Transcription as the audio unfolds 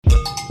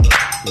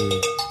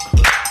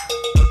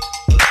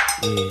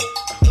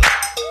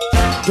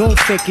Don't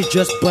fake it,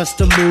 just bust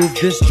a move.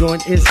 This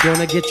joint is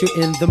gonna get you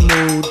in the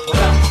mood.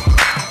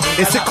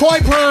 It's a Koy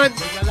Po.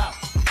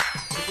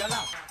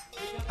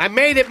 I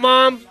made it,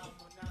 Mom.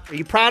 Are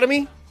you proud of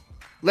me?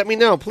 Let me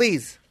know,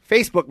 please.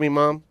 Facebook me,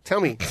 Mom. Tell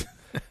me.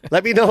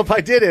 Let me know if I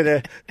did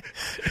it.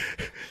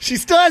 She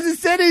still hasn't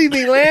said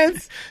anything,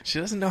 Lance. She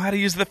doesn't know how to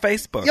use the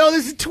Facebook. Yo,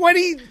 this is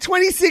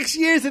 26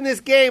 years in this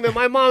game, and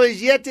my mom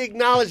has yet to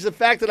acknowledge the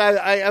fact that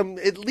I am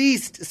at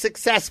least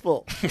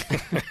successful.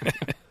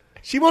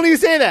 She won't even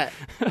say that.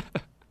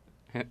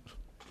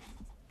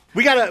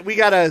 We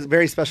got a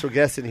very special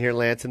guest in here,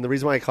 Lance, and the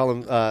reason why I call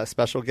him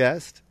special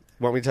guest,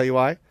 want me to tell you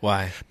why?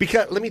 Why?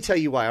 Because let me tell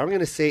you why. I'm going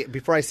to say,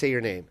 before I say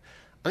your name,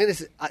 I'm going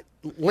to say,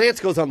 Lance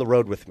goes on the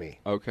road with me.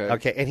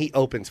 Okay, and he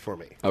opens for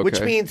me, which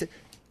means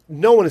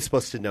no one is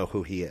supposed to know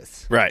who he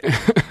is. Right.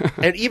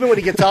 And even when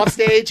he gets off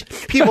stage,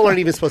 people aren't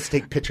even supposed to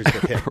take pictures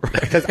with him.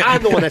 Because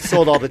I'm the one that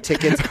sold all the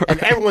tickets, and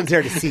everyone's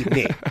there to see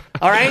me.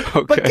 All right?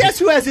 Okay. But guess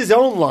who has his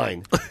own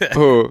line?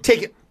 Who?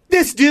 Take it.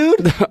 This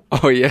dude.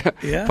 Oh, yeah.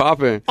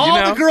 Poppin'.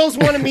 All the girls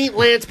want to meet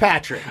Lance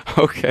Patrick.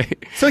 Okay.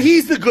 So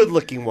he's the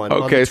good-looking one.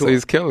 Okay, on the so tour.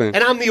 he's killing.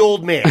 And I'm the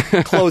old man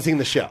closing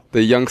the show.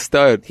 The young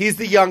stud. He's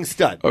the young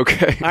stud.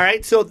 Okay. All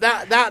right. So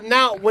that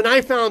now, when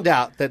I found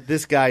out that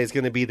this guy is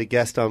going to be the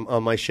guest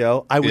on my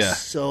show, I was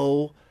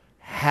so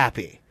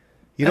happy.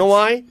 You know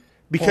why?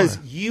 Because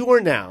you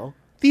are now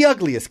the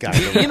ugliest guy.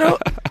 You know,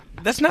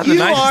 that's not the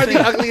nicest You are thing.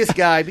 the ugliest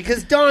guy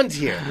because Don's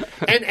here.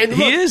 And look,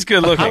 he is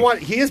good looking.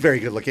 He is very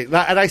good looking.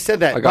 And I said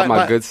that. I got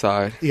my good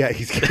side. Yeah,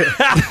 he's good.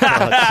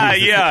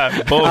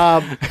 Yeah, both.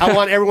 I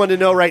want everyone to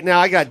know right now,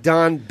 I got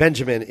Don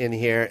Benjamin in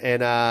here.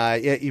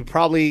 And you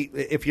probably,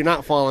 if you're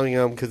not following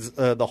him, because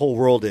the whole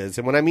world is.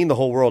 And when I mean the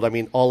whole world, I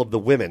mean all of the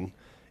women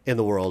in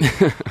the world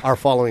are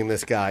following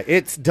this guy.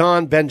 It's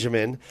Don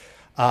Benjamin.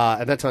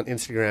 And that's on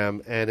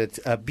Instagram. And it's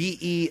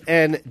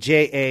BenJamin.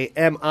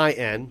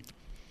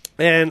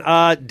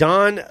 And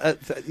Don,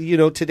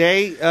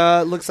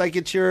 today looks like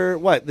it's your,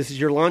 what? This is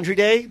your laundry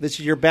day? This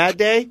is your bad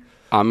day?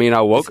 I mean,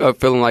 I woke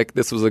up feeling like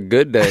this was a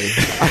good day.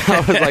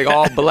 I was like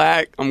all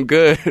black. I'm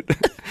good.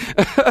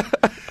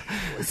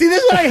 See,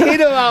 this is what I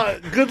hate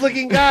about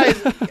good-looking guys.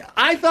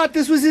 I thought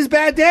this was his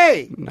bad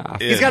day. Nah.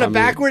 He's got a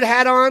backward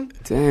hat on.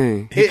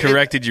 Dang. He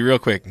corrected you real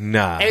quick.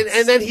 Nah.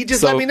 And then he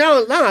just let me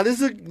know,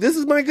 this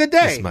is my good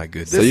day. This is my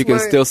good day. So you can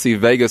still see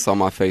Vegas on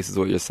my face is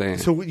what you're saying.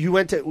 So you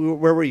went to,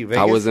 where were you,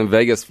 Vegas? I was in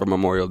Vegas for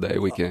Memorial Day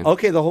weekend.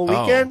 Okay, the whole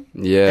weekend?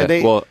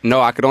 Yeah. Well,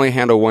 no, I could only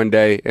handle one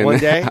day. And One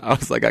day? I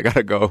was like, I got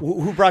to go.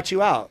 Who brought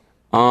you out?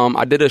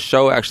 I did a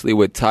show actually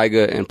with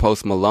Tyga and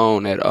Post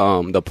Malone at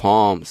the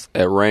Palms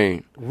at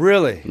Rain.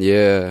 Really?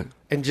 Yeah.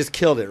 And just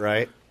killed it,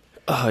 right?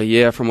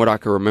 Yeah, from what I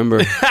can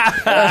remember.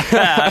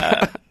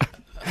 I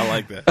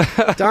like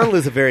that. Don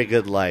lives a very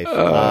good life.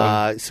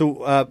 And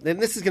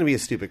this is going to be a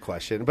stupid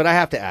question, but I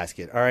have to ask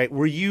it. All right.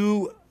 Were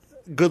you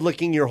good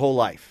looking your whole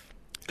life?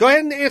 Go ahead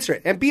and answer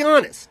it and be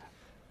honest.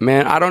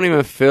 Man, I don't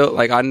even feel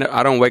like I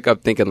don't wake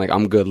up thinking like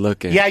I'm good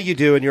looking. Yeah, you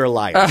do, and you're a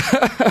liar.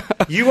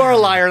 You are a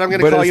liar, and I'm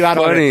going to call you out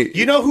on it.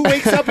 You know who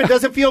wakes up and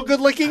doesn't feel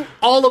good looking?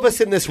 All of us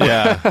in this room.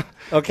 Yeah.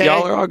 Okay?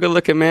 Y'all are all good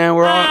looking, man.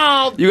 We're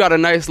all. You got a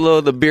nice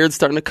little. The beard's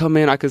starting to come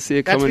in. I can see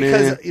it coming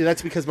in.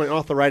 That's because my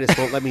arthritis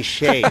won't let me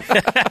shave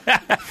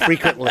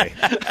frequently.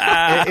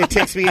 It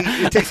takes me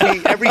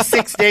every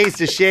 6 days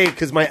to shave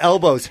because my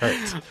elbows hurt.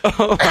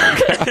 Oh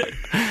my god.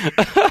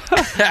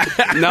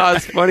 No,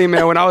 it's funny,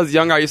 man. When I was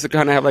younger, I used to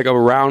kind of have like a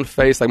round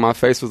face. Like my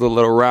face was a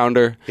little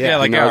rounder. Yeah,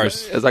 like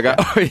ours. As I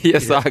got,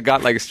 so I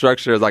got like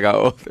structure as I got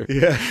older.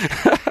 Yeah.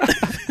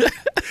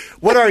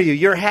 What are you?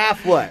 You're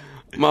half what?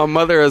 My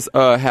mother is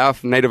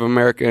half Native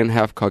American,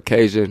 half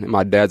Caucasian, and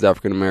my dad's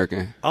African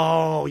American.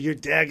 Oh, your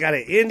dad got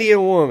an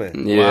Indian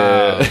woman.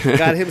 Yeah. Wow.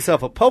 Got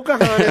himself a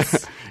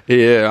Pocahontas.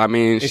 Yeah, I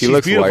mean, she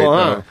looks beautiful,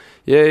 white. huh? Though.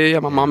 Yeah.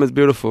 My mom is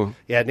beautiful.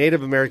 Yeah,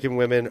 Native American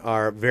women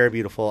are very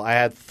beautiful. I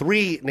had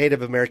 3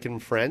 Native American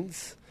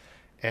friends,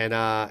 and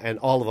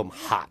all of them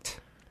hot.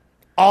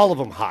 All of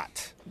them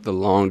hot. The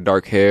long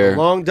dark hair.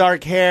 Long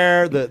dark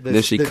hair.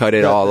 Then she cut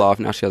it all off.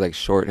 Now she has like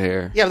short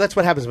hair. Yeah, that's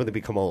what happens when they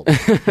become old.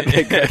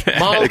 They cut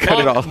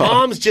it all off.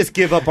 Moms just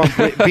give up on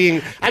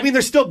being. I mean,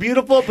 they're still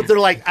beautiful, but they're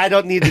like, I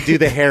don't need to do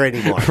the hair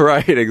anymore.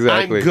 Right,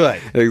 exactly. I'm good.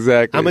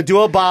 Exactly. I'm gonna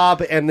do a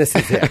bob, and this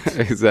is it.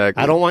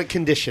 Exactly. I don't want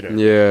conditioner.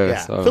 Yeah.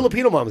 So.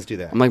 Filipino moms do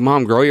that. I'm like,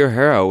 Mom, grow your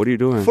hair out. What are you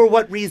doing? For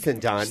what reason,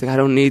 Don? She's like, I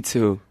don't need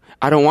to.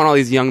 I don't want all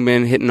these young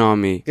men hitting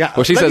on me. Yeah.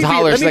 Well, she says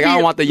holler. She's like, I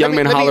don't want the young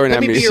men hollering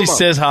at me. She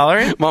says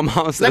hollering? My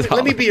mom says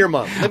Let me be your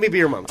mom. Let me be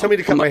your mom. Tell me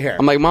to cut my hair.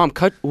 I'm like, Mom,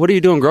 what are you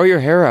doing? Grow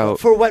your hair out.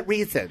 For what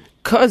reason?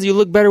 'Cause you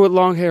look better with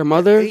long hair,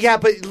 mother. Yeah,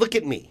 but look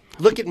at me.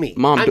 Look at me.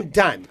 Mom, I'm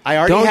done. I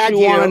already had you.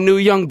 Don't you want a new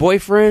young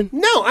boyfriend?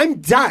 No,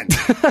 I'm done.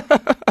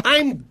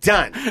 I'm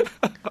done.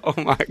 Oh,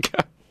 my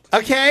God.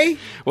 Okay?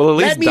 Well, at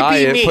least dye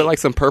it. Me. Put like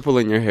some purple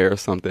in your hair or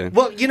something.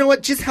 Well, you know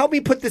what? Just help me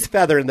put this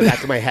feather in the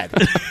back of my head.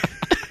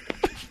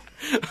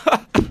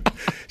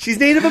 She's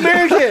Native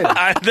American.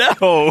 I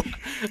know.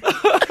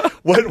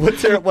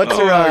 What's her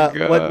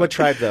God. what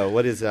tribe though?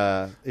 What is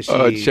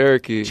she?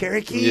 Cherokee.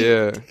 Cherokee?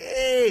 Yeah.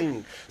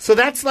 Dang. So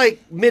that's like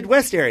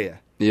Midwest area.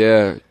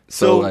 Yeah.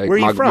 So like where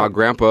are you from? my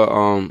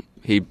grandpa,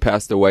 he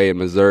passed away in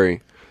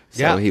Missouri.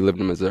 So Yeah. he lived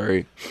in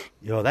Missouri.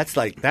 Yo, that's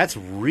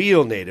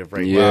real Native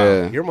right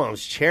Yeah. now. Your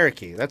mom's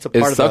Cherokee. That's a It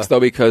part of sucks though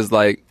because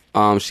like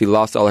she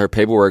lost all her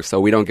paperwork,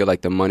 so we don't get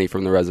like the money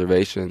from the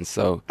reservation.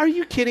 So Are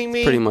you kidding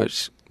me? pretty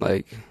much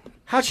like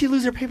How'd she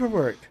lose her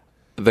paperwork?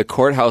 the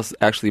courthouse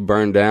actually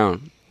burned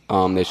down.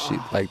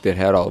 That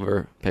had all of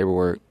her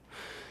paperwork.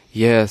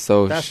 Yeah,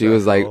 so That's she not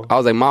was like, cool. I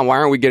was like, Mom, why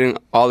aren't we getting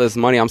all this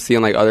money? I'm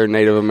seeing like other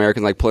Native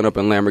Americans like pulling up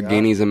in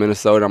Lamborghinis in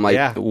Minnesota. I'm like,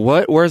 Yeah.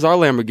 what? Where's our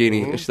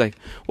Lamborghini? And she's like,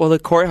 well, the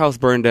courthouse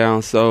burned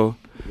down, so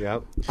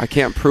Yep. I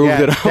can't prove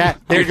that.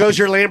 There goes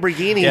your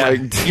Lamborghini. Yeah. Like,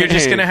 You're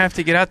just dang. going to have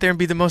to get out there and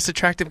be the most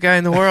attractive guy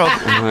in the world.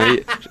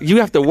 You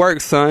have to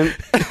work, son.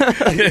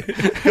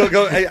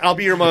 Go. Hey, I'll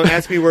be your mom.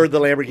 Ask me where the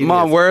Lamborghini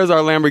Mom, is. where is our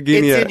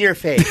Lamborghini It's at? in your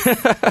face.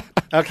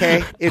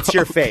 Okay? It's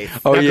your face.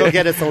 Oh, now yeah. go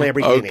get us a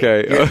Lamborghini.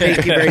 Okay.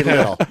 Thank you very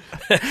little.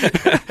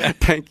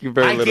 Thank you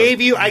very I much.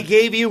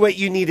 gave you what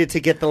you needed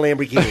to get the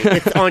Lamborghini.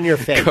 It's on your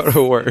face. Go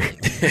to work.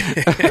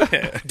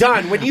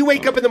 Don, when you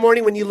wake up in the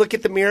morning, when you look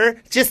at the mirror,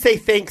 just say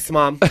thanks,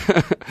 Mom.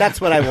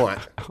 That's what I want.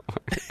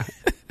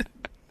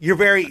 You're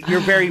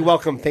very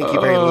welcome. Thank you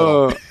very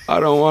little. I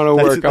don't want to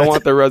work. I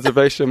want the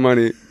reservation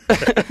money.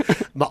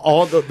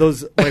 All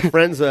those my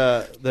friends,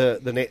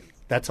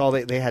 that's all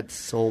they had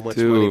so much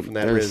money Dude, from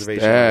that they're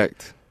reservation.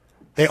 stacked.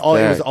 It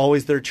was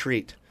always their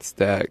treat,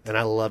 Stacked, and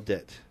I loved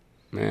it.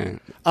 man.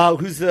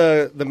 Who's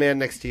the man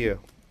next to you?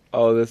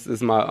 Oh, this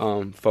is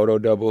my photo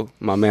double,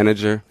 my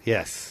manager.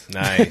 Yes.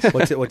 Nice.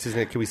 What's his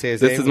name? Can we say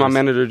his name? This is my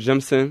manager,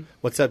 Jimson.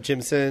 What's up,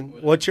 Jimson?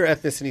 What's your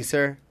ethnicity,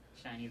 sir?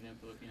 Chinese and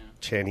Filipino.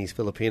 Chinese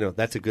Filipino.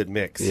 That's a good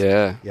mix.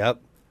 Yeah. Yep.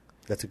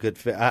 That's a good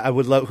fit. I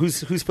would love.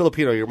 Who's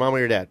Filipino? Your mom or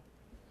your dad?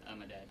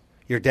 My dad.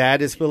 Your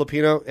dad is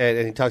Filipino,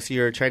 and he talks to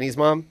your Chinese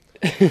mom.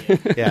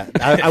 Yeah,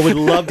 I would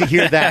love to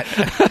hear that.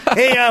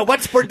 Hey,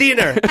 what's for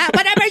dinner?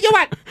 Whatever you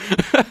want.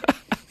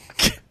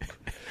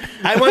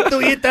 I want to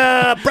eat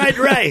fried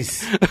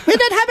rice. We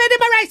don't have any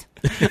more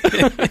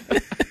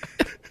rice.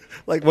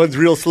 Like one's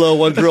real slow,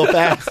 one's real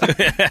fast.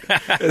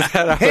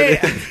 Hey,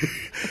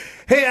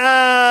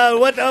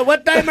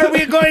 what time are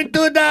we going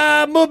to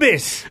the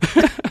movies?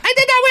 I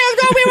did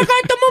not. We were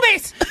going to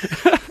movies.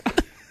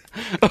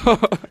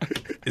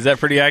 Is that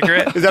pretty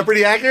accurate? Is that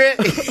pretty accurate?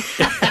 He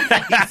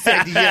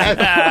said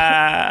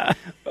yes.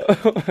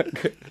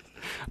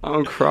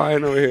 I'm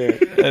crying over here.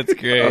 That's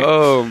great.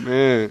 Oh,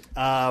 man.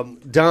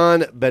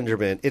 Don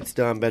Benjamin. It's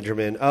Don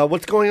Benjamin.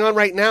 What's going on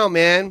right now,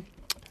 man?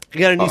 You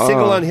got a new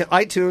single on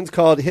iTunes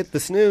called Hit the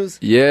Snooze.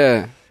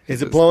 Yeah.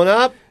 Is it blowing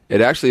up?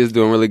 It actually is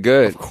doing really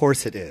good. Of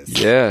course it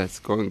is. Yeah, it's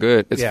going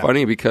good. It's Yeah.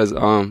 funny because,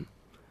 I've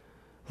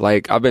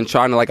been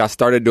trying to, I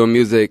started doing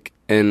music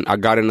and I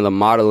got into the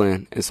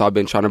modeling, and so I've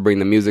been trying to bring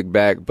the music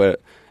back,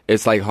 but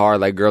it's,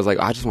 hard. Girls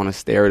I just want to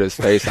stare at his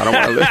face. I don't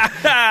want to listen.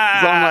 So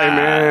I'm like,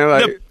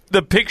 man,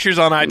 The pictures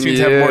on iTunes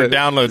have more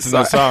downloads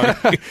than the song.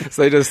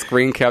 So they just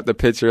screen cap the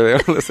picture. They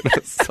don't listen to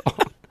the song.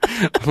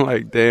 I'm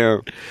like,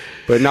 damn.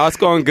 But no, it's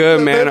going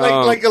good, man.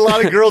 Like a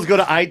lot of girls go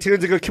to iTunes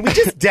and go, can we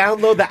just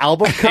download the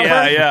album cover?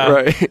 Yeah.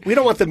 Right. We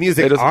don't want the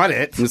music on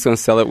it. I'm just going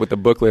to sell it with the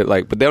booklet.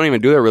 But they don't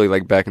even do that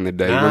really back in the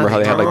day. Nah, Remember how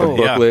they had the don't.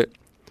 booklet?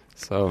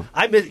 So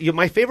I miss,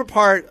 my favorite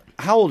part,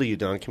 how old are you,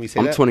 Don? Can we say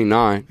I'm that?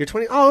 29. You're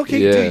 20? Oh, okay.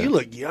 Yeah. Dude, you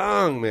look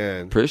young,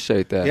 man.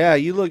 Appreciate that. Yeah,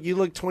 you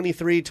look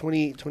 23,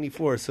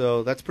 24,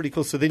 so that's pretty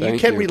cool. So then you Thank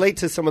can you. relate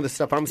to some of the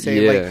stuff I'm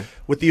saying, Yeah. like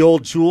with the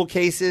old jewel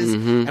cases.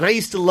 Mhm. And I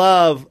used to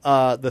love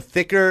the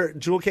thicker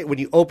jewel case. When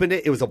you opened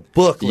it, it was a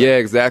booklet. Yeah,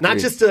 exactly. Not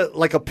just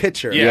a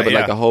picture. Yeah,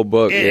 but a whole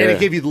book. And, yeah. and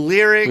it gave you the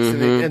lyrics, and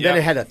then Yeah.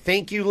 it had a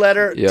thank you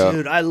letter. Yeah.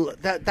 Dude,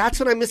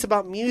 that's what I miss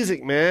about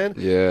music, man.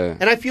 Yeah.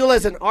 And I feel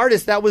as an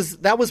artist, that was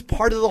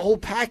part of the whole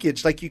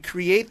package. Like you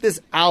create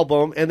this album,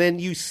 and then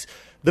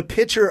the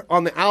picture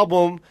on the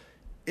album,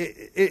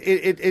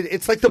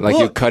 it's like the book.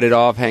 you cut it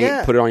off, put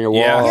it on your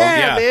wall.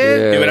 Yeah, man.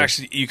 Yeah. It would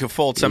actually, you could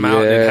fold some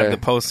out and Yeah. have the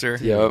poster.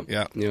 Yep.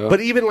 Yeah. Yep.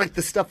 But even like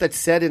the stuff that's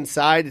said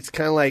inside, it's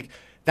kind of like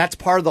that's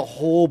part of the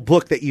whole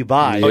book that you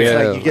buy. Yeah.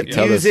 It's like you get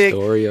Tell the music,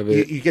 story of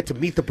it. You get to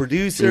meet the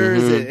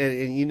producers,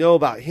 and you know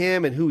about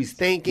him and who he's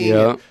thanking.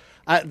 Yeah.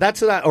 And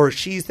that's what or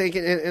she's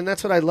thinking, and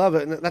that's what I love.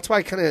 And that's why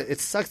it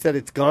sucks that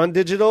it's gone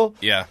digital.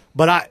 Yeah.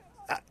 But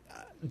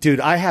dude,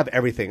 I have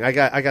everything. I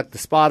got the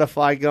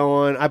Spotify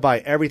going. I buy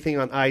everything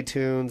on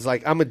iTunes.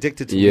 Like I'm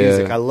addicted to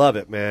music. I love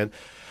it, man.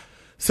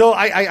 So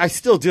I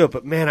still do it,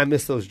 but man, I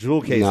miss those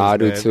jewel cases. No, I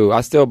do man. too.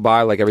 I still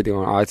buy everything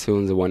on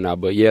iTunes and whatnot.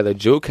 But yeah, the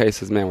jewel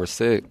cases, man, were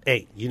sick.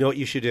 Hey, you know what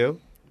you should do?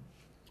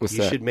 What's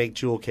You that? should make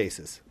jewel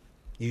cases.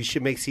 You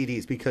should make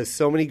CDs because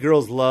so many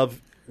girls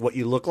love what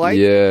you look like.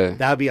 Yeah.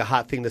 That would be a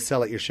hot thing to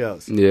sell at your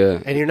shows.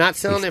 Yeah. And you're not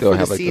selling it still for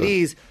the have,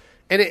 CDs.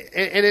 And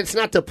it's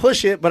not to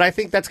push it, but I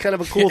think that's kind of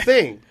a cool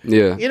thing.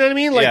 Yeah. You know what I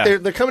mean? Like Yeah.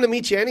 they're coming to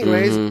meet you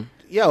anyways.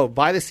 yo,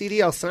 buy the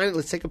CD, I'll sign it,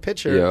 let's take a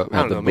picture. Yeah, I have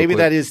don't the know. Maybe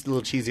booklet. that is a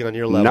little cheesy on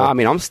your level. No, I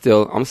mean I'm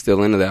still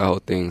into that whole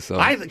thing. So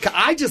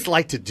I just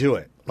like to do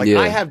it. Like Yeah.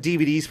 I have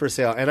DVDs for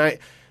sale, and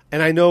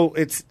I know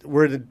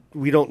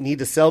we don't need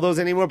to sell those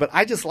anymore, but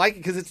I just like it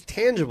because it's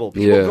tangible.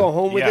 People Yeah. go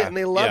home with Yeah. it and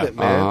they love Yeah. it,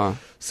 man. Uh-huh.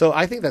 So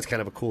I think that's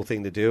kind of a cool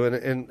thing to do,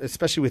 and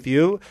especially with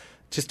you.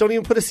 Just don't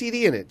even put a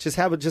CD in it. Just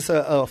have a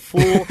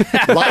full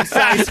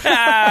life-size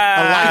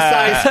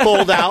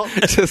fold out,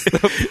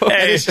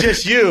 and it's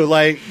just you.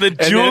 Like The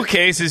jewel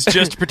case is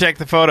just to protect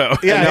the photo.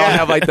 Yeah, and I'll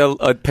have like the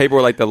paper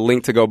with like the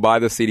link to go buy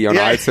the CD on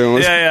Yeah.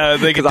 iTunes. Yeah,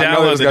 they can Because I know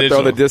download it's the gonna throw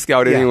the digital. disc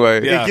out Yeah.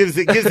 anyway. Yeah.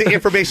 it gives the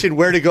information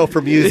where to go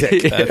for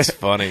music. That's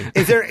funny.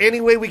 Is there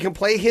any way we can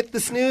play "Hit the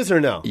Snooze" or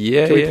no?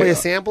 Yeah, Can we yeah. play a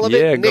sample of Yeah,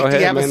 it? Nick, go do you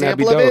ahead, have a man. That'd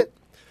be sample of dope. it?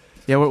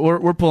 Yeah,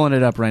 we're pulling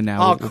it up right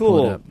now. Oh, We'll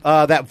pull it cool.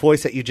 up. That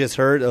voice that you just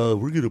heard,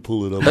 we're going to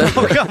pull it up.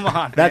 Oh, come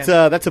on. That's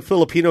a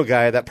Filipino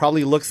guy that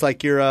probably looks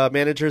like your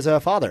manager's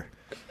father.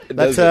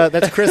 Does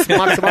That's Chris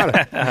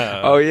Matsumoto.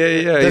 Oh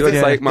yeah. He looks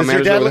like my Does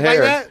your manager dad with look like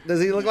hair. that?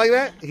 Does he look like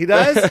that? He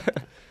does?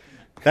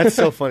 That's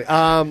so funny.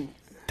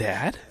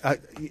 Dad?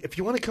 If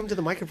you want to come to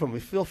the microphone,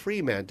 feel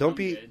free, man. Don't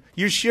be...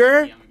 You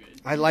sure? Yeah, I'm good.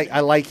 I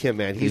like him,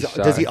 man. He's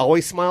shy. Does he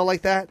always smile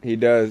like that? He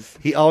does.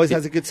 He always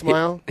has a good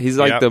smile? He's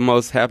like Yep. the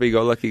most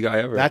happy-go-lucky guy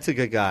ever. That's a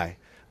good guy.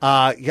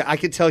 Yeah, I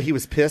could tell he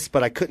was pissed,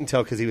 but I couldn't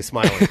tell because he was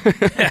smiling.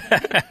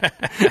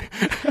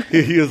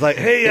 he was like,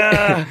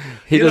 "Hey,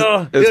 He you just-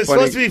 know, it's it's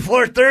funny. supposed to be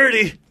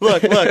 4:30.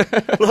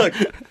 Look.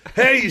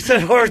 Hey, you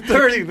said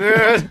 4:30,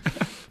 man,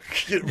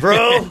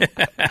 bro.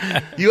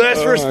 You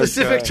asked for a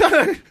specific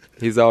time."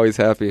 He's always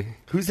happy.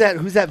 Who's that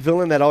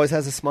villain that always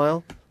has a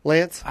smile?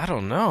 Lance, I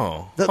don't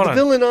know. the Hold on.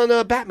 villain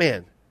on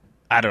Batman.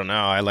 I don't know.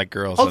 I like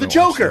girls. Oh, I the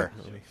don't watch Joker.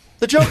 that movie.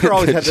 The Joker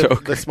always had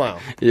Joker. the smile.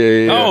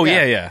 Yeah. Oh,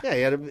 yeah. Yeah,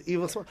 he had an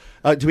evil smile.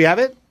 Do we have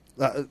it?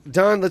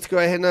 Don, let's go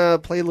ahead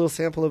and play a little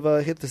sample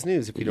of Hit the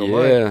Snooze, if you don't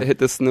Yeah, mind. Hit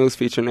the Snooze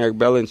featuring Eric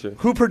Bellinger.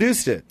 Who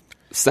produced it?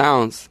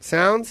 Sounds.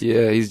 Sounds?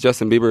 Yeah, he's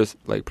Justin Bieber's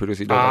like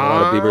producer. He does a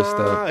lot of Bieber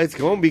stuff. It's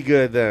going to be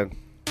good then.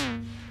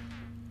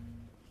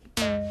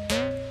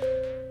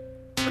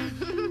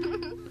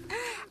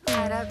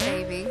 Add up,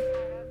 baby.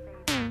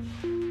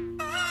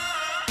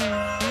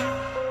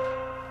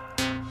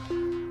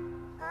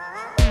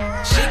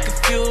 She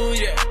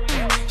confused, yeah.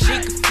 She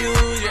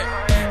confused,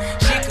 yeah.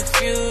 She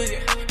confused,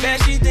 yeah.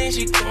 Bet she thinks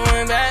she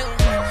going back.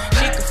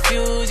 She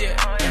confused,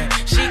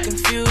 yeah. She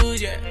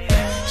confused, yeah.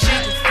 She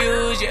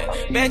confused,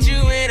 yeah. Bet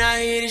you when I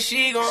hit it,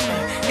 she gon'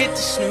 hit the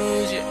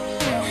snooze,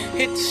 yeah.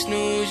 Hit the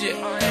snooze,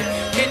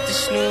 yeah. Hit the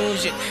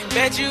snooze, yeah.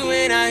 Bet you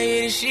when I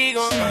hit it, she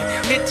gon'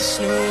 hit the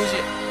snooze,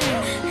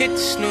 yeah. Hit the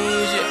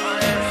snooze,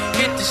 yeah.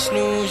 Hit the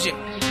snooze,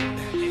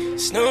 yeah.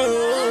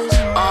 Snooze.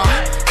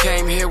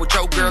 Came here with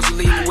your girls, you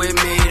leave it with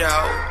me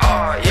though.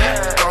 Oh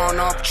yeah. Throwing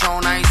off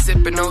Patron, I ain't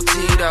sipping no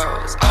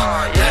Tito's.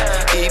 Oh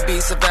yeah.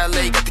 EB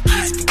Valet, got the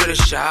keys if you get a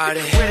shot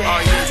it. Oh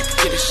yeah, you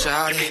can get a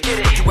shot it.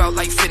 Put you out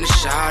like finish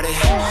shot it.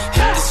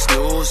 Hit the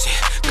snooze,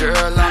 yeah.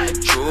 Girl, I'm the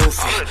truth.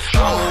 Yeah.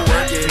 I'ma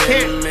work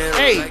it in the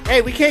middle.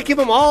 Hey, we can't give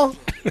them all.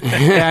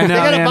 Yeah, I know, They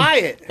got to man. buy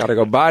it. Gotta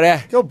go buy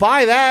that. Go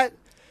buy that.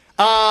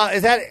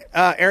 Is that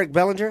Eric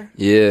Bellinger?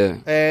 Yeah.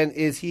 And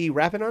is he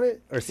rapping on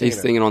it or singing?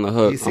 He's singing on the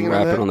hook. He's I'm singing on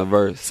the rapping hook? on the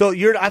verse. So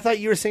I thought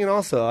you were singing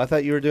also. I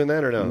thought you were doing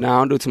that or no? Nah, I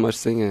don't do too much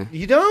singing.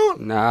 You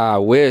don't? Nah, I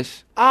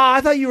wish.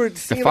 I thought you were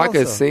singing If I also.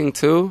 could sing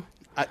too.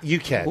 You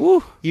can.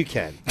 Woo. You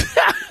can.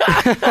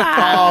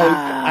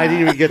 I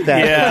didn't even get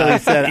that until he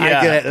said, I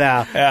Yeah. get it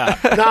now.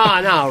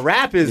 Yeah. No,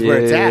 rap is where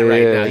it's at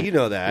right Yeah. now. You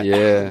know that.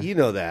 Yeah. You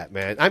know that,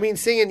 man. I mean,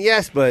 singing,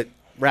 yes, but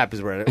rap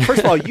is where it is.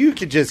 First of all, you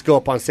could just go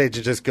up on stage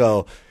and just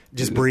go,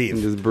 just breathe.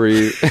 Just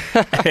breathe.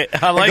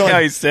 I like how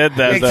he said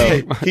that,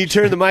 though. Can you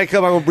turn the mic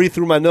up? I'm going to breathe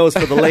through my nose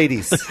for the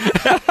ladies.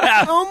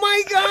 Oh,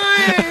 my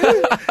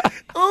God.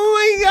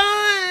 Oh, my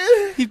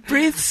God. He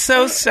breathes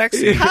so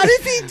sexy. How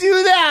does he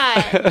do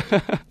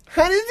that?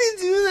 How does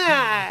he do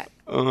that?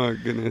 Oh my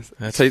goodness.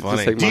 That's Just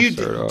funny. take my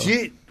shirt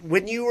off.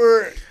 When you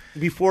were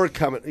before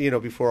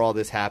before all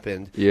this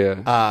happened,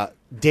 Yeah.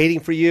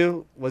 dating for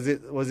you was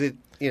it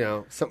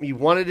something you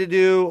wanted to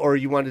do, or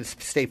you wanted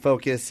to stay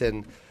focused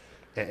and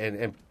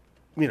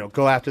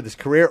go after this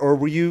career, or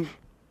were you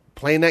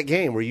playing that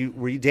game? Were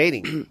you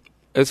dating?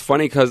 It's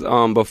funny because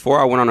before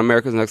I went on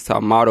America's Next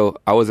Top Model,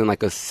 I was in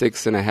like a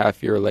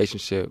 6.5-year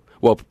relationship.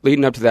 Well,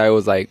 leading up to that, it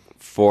was like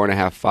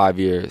 4.5, 5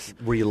 years.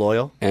 Were you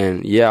loyal?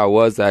 And yeah, I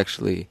was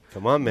actually.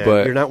 Come on, man.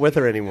 But- You're not with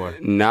her anymore.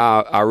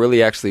 Nah, I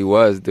really actually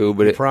was, dude.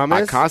 But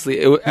promise? I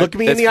constantly Look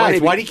me in the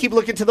eyes. Why do you keep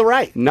looking to the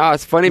right? No,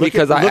 it's funny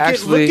because I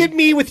actually look at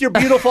me with your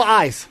beautiful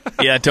eyes.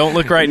 Yeah, don't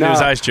look right into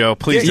his eyes, Joe.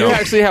 Please You don't.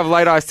 actually have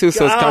light eyes too,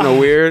 so it's kind of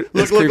weird.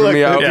 Look, It's creeping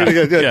me out. Yeah.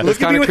 Good. Yeah. Look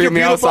It's at me kinda with your creeping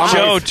me out, beautiful so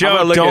I'm eyes. Joe, I'm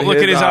gonna don't look look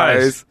at at his his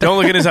eyes. eyes. Don't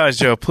look at his eyes,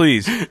 Joe,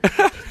 please.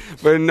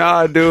 But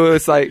nah, dude,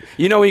 it's like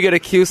when you get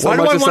accused so Why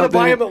do much I of want to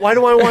buy something. him? Why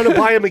do I want to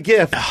buy him a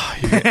gift?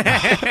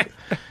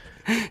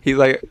 He's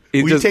like,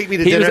 Will you take me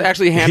to he dinner? was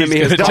actually handing He's me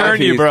his gonna car turn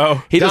keys. you,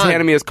 bro. He just Don.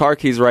 handed me his car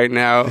keys right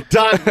now.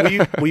 Don,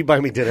 will you buy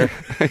me dinner?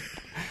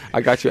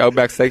 I got you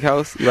Outback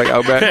Steakhouse. You like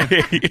Outback?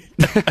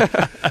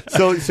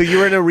 So you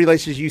were in a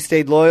relationship. You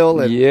stayed loyal.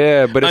 And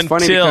Yeah, but it's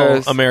funny Until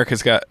because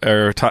America's Got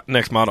or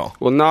Next Model.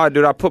 well, no,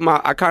 dude, I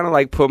kind of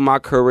like put my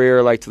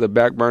career like to the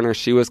back burner.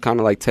 She was kind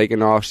of like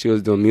taking off. She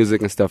was doing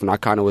music and stuff, and I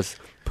kind of was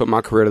put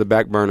my career to the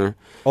back burner.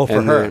 Oh, for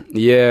And her. then-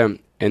 yeah,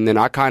 and then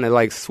I kind of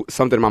like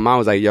something in my mind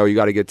was like, yo, you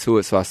got to get to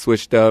it. So I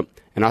switched up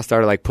and I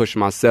started like pushing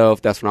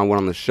myself. That's when I went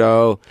on the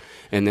show,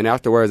 and then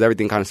afterwards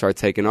everything kind of started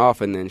taking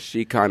off, and then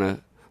she kind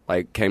of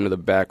like came to the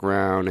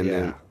background, and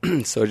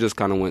then so it just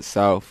kind of went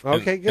south.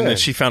 Okay, good. And then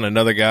she found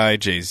another guy,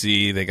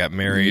 Jay-Z. They got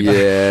married.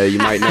 Yeah, you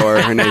might know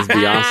her. Her name's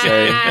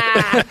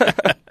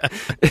Beyonce.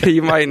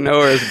 You might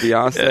know her as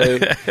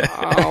Beyonce.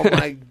 Oh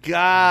my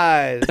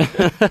God,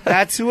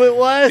 that's who it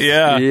was.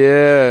 Yeah.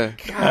 Yeah.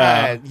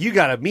 God, you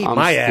gotta meet I'm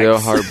my still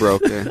ex.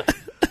 heartbroken.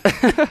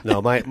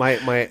 No, my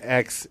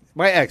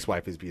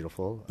ex-wife is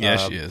beautiful. Yeah,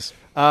 she is.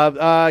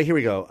 Here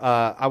we go.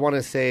 I want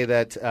to say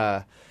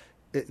that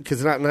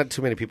because not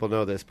too many people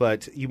know this,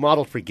 but you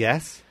modeled for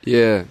Guess,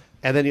 Yeah.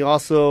 and then you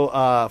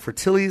also for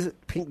Tilly's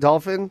Pink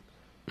Dolphin.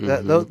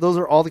 Those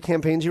are all the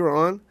campaigns you were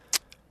on.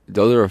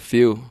 Those are a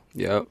few.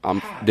 Yep.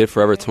 Did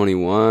Forever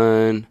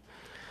 21,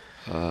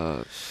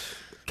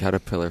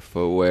 Caterpillar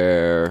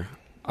Footwear.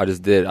 I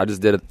just did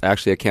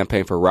actually a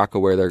campaign for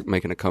Rockaware. They're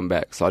making a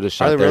comeback. So I just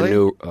shot they their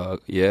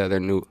really? their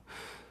new,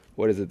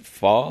 what is it,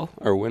 fall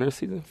or winter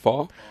season?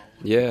 Fall?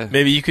 Yeah.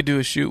 Maybe you could do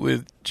a shoot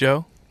with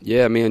Joe.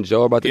 Yeah, me and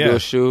Joe are about to do Yeah. a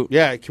shoot.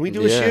 Yeah, can we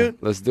do a shoot,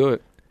 Let's do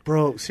it.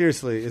 bro?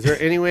 Seriously, is there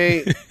any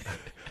way?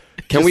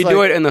 Can Just we do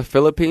like- it in the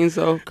Philippines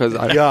though? Because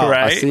Yeah. I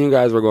Right? seen you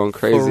guys were going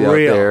crazy out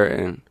real. there,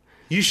 and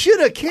You should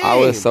have came. I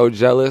was so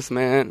jealous,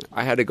 man.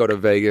 I had to go to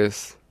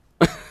Vegas.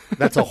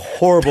 That's a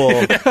horrible.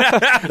 Don't even say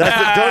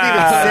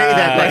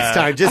that next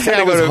time. Just say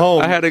I was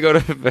home. I had to go to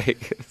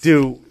Vegas.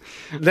 Dude,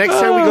 next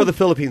time we go to the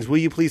Philippines, will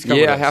you please come?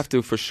 Yeah, I have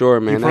to for sure,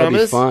 man. You That'd be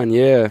promise? fun.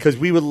 Yeah, Because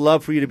we would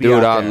love for you to be dude,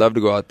 out I'd there. love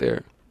to go out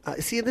there.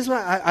 See, this is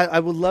why I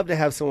would love to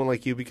have someone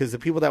like you, because the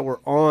people that were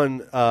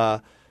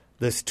on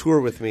this tour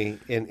with me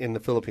in the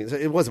Philippines,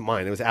 it wasn't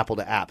mine. It was Apple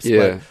to Apps.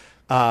 Yeah.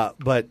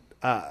 But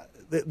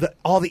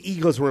all the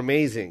egos were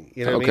amazing.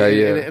 You know what I Okay,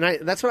 mean? yeah.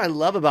 And that's what I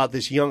love about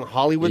this young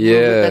Hollywood Yeah.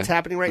 movement that's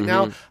happening right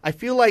now. Mhm. I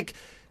feel like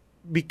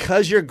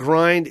because your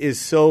grind is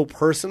so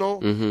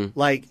personal, Mhm.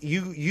 like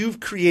you've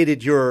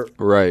created your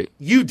Right.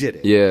 You did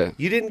it. Yeah.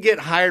 You didn't get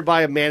hired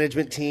by a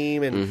management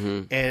team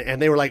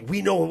and they were like,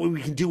 we know what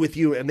we can do with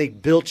you, and they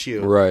built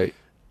you. Right.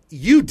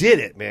 You did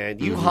it, man.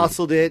 You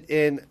hustled it,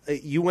 and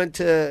you went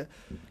to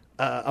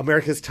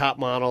America's Top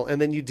Model,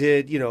 and then you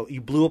did,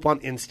 you blew up on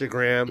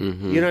Instagram.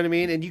 You know what I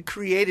mean? And you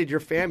created your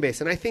fan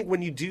base. And I think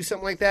when you do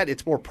something like that,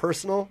 it's more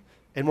personal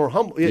and more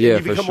humble. Yeah, you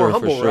for become sure, more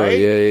humble, for sure. right?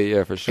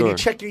 Yeah, for sure. And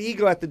you check your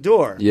ego at the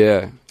door.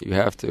 Yeah, you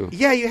have to.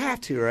 Yeah, you have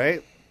to,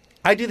 right?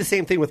 I do the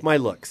same thing with my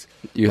looks.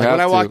 You like have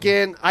when I to. walk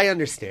in, I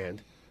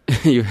understand.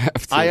 You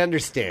have to. I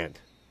understand.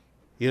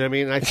 You know what I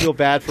mean? I feel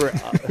bad for.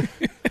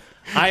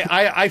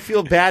 I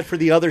feel bad for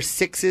the other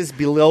sixes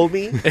below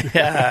me.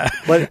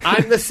 But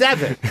I'm the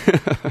 7.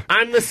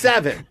 I'm the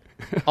 7.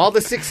 All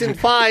the 6 and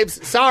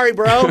 5s. Sorry,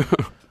 bro.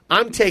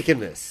 I'm taking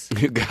this.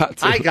 You got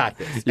to. I got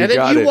this. You And then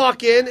got you it.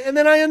 walk in, and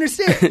then I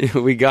understand.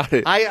 We got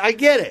it. I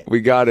get it. We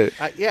got it.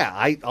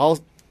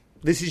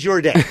 This is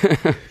your day.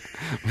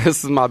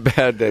 This is my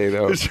bad day,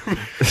 though.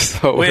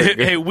 So Wait,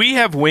 hey, we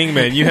have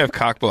wingmen. You have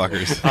cock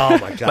blockers. Oh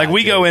my god! Like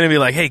we go in and be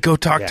like, "Hey, go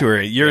talk to Yeah.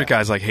 her." Your Yeah.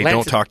 guy's like, "Hey, Lance-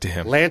 don't talk to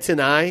him." Lance and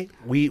I,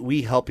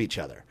 we help each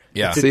other.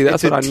 Yeah. See,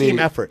 that's it's what a I team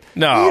need. effort.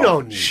 No, you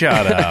don't need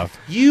shut up.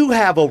 You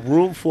have a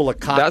room full of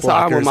cock That's blockers.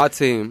 how I'm with my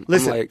team.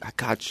 Listen, I'm like, I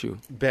got you.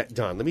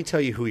 Don, let me tell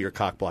you who your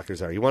cock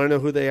blockers are. You want to know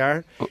who they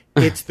are? Oh.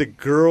 It's the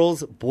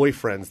girls'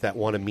 boyfriends that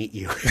want to meet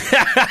you.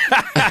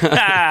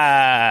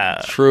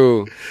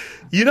 True.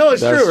 You know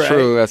it's That's true, right?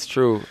 true. That's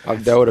true.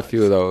 I've dealt with a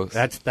few of those.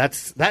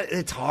 That's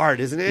it's hard,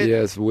 isn't it? Yeah,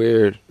 it's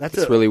weird.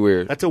 It's really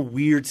weird. That's a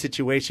weird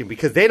situation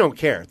because they don't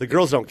care. The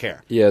girls don't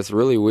care. Yeah, it's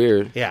really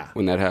weird. Yeah.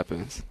 When that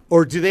happens.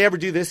 Or do they ever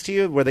do this to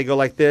you where they go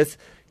like this?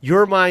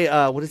 You're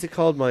my what is it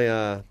called?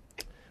 My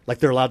like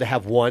they're allowed to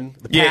have one.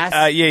 The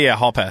pass. Yeah,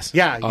 hall pass.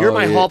 Yeah, you're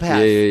my yeah, hall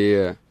pass.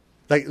 Yeah.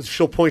 Like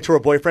she'll point to her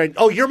boyfriend.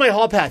 Oh, you're my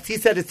hall pass. He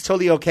said it's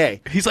totally okay.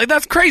 He's like,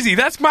 "That's crazy.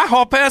 That's my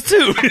hall pass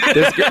too."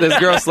 This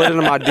girl slid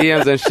into my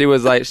DMs and she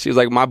was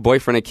like, my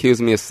boyfriend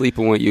accused me of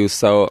sleeping with you,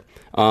 so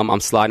I'm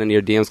sliding into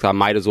your DMs because I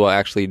might as well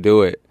actually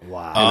do it.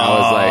 Wow. And I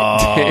was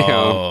like,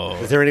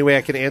 damn. Is there any way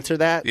I can answer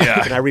that?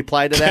 Yeah. Can I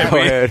reply to that? Go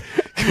ahead.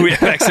 Can we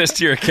have access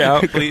to your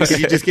account, please? Can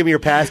you just give me your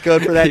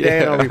passcode for that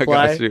day and I'll Yeah, I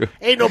reply? got you.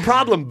 Ain't no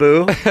problem,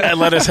 boo. And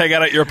let us hang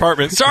out at your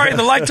apartment. Sorry,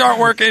 the lights aren't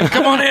working.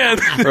 Come on in.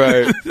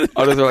 Right.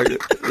 I'll just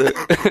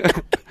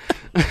like,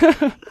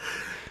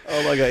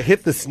 Oh my god!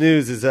 Hit the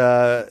Snooze is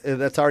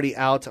that's already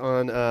out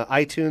on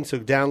iTunes, so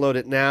download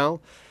it now.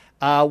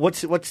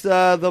 What's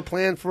the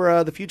plan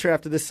for the future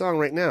after this song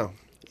right now?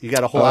 You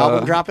got a whole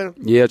album dropping?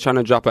 yeah, trying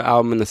to drop an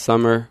album in the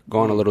summer, go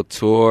on a little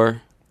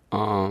tour.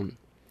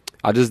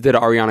 I just did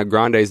Ariana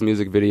Grande's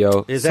music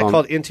video. Is so that I'm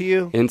called Into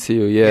You? Into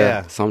You, yeah.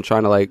 Yeah. So I'm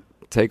trying to like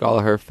take all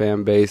of her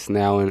fan base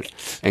now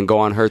and go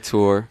on her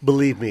tour.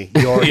 Believe me,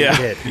 you already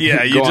did.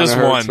 Yeah, you Go on just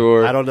her won.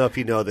 tour. I don't know if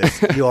you know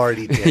this. You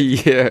already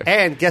did. Yeah.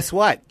 And guess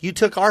what? You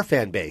took our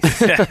fan base.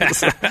 So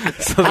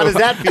How does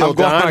that feel, I'm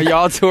going Don? on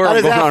y'all tour. How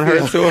I'm does going that on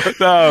her feel?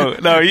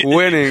 tour. No,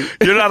 Winning.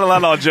 You're not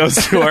allowed on Joe's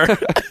tour.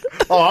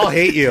 Oh, I'll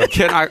hate you.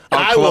 I'll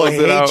I will close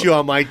it out. hate you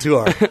on my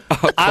tour.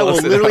 I will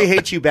close it literally out.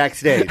 hate you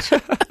backstage.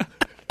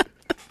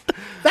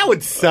 That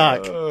would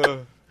suck.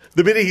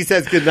 The minute he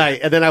says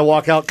goodnight, and then I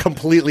walk out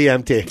completely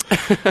empty.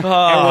 Everyone's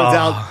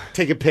out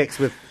taking pics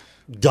with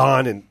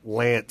Don and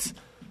Lance.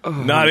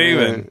 Not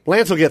even.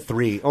 Lance will get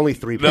 3. Only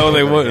 3 people. No,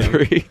 they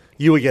wouldn't.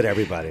 You would get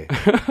everybody.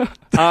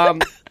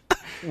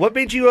 What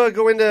made you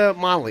go into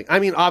modeling? I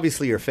mean,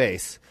 obviously your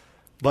face,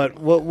 but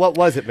what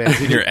was it, man?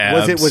 Your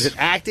abs. Was it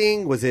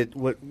acting? Was it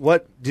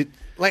what did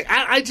like?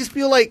 I just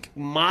feel like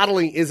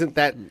modeling isn't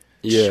that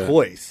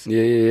choice.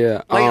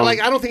 Yeah.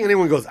 Like I don't think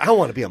anyone goes, I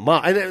want to be a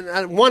model.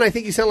 And one, I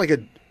think you sound like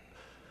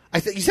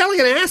you sound like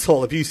an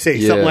asshole if you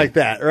say something like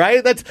that,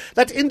 right?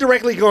 That's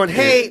indirectly going,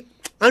 hey,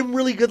 I'm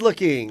really good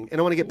looking and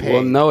I want to get paid.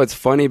 Well, no, it's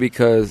funny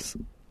because,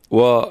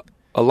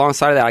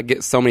 alongside of that, I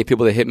get so many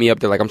people that hit me up.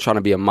 They're like, I'm trying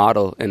to be a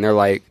model. And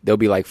they'll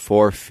be like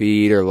 4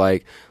 feet or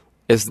like,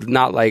 it's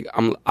not like,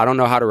 I don't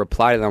know how to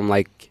reply to them.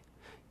 Like,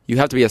 you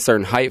have to be a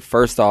certain height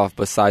first off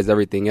besides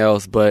everything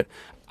else. But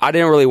I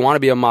didn't really want to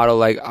be a model.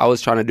 Like, I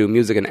was trying to do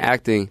music and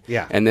acting.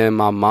 Yeah. And then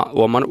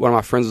one of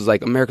my friends was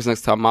like, America's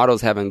Next Top Model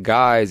is having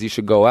guys. You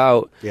should go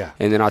out. Yeah.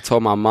 And then I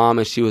told my mom,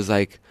 and she's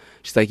like,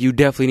 you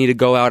definitely need to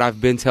go out.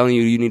 I've been telling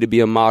you need to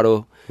be a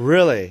model.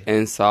 Really?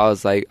 And so I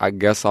was like, I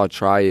guess I'll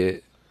try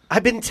it.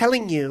 I've been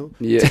telling you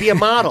to be a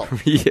model.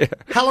 Yeah.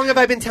 How long have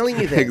I been telling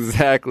you this?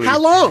 Exactly. How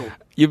long?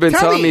 You've been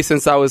Tell telling me. me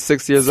since I was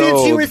 6 years old.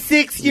 Since you were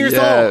 6 years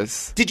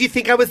Yes. old. Did you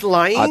think I was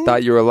lying? I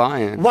thought you were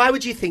lying. Why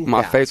would you think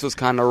My that? face was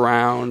kind of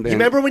round. You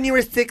remember when you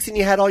were 6 and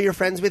you had all your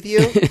friends with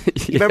you?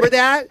 You remember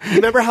that? You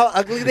remember how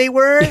ugly they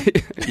were?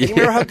 You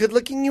remember how good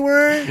looking you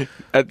were?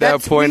 At that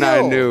That's point, I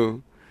real.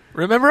 knew.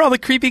 Remember all the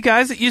creepy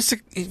guys that used to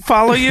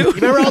follow you? You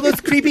remember all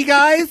those creepy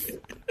guys?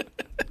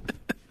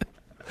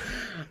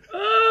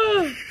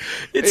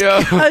 It's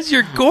because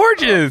you're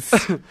gorgeous.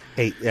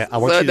 Hey, I So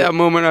want at you that to,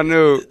 moment, I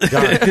knew.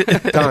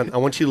 Don, I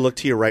want you to look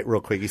to your right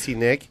real quick. You see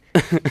Nick?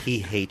 He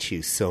hates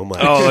you so much.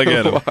 Oh, look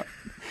at him.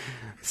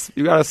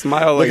 You got to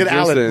smile Look like at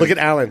Alan. Justin. Look at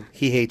Alan.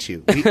 He hates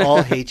you. We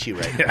all hate you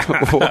right now.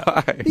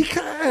 Why?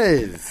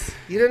 Because.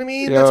 You know what I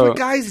mean? Yo, That's what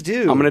guys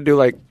do. I'm going to do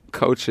like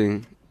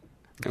coaching.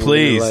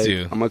 Please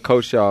do. I'm going to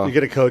coach y'all. You're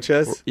going to coach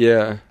us?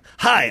 Yeah.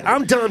 Hi,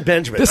 I'm Don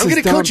Benjamin. This I'm is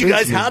going to Don coach you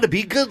guys Benjamin. how to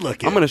be good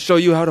looking. I'm going to show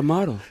you how to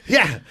model.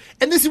 Yeah.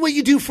 And this is what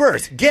you do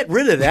first. Get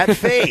rid of that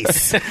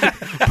face.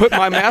 Put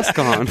my mask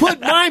on.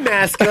 Put my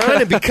mask on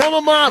and become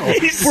a model.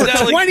 For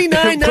selling-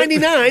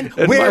 $29.99,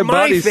 And wear my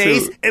my bodysuit.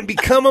 face and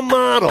become a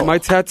model. My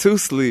tattoo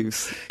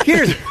sleeves.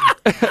 Here's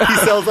he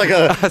sells like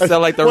a I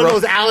sell like the one of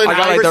those Allen I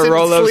got like the Iverson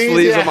roll-up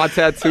sleeves yeah. with my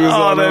tattoos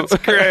Oh, on them.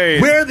 that's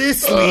great. Wear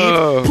this sleeve,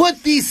 Oh.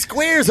 put these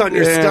squares on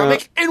your Yeah.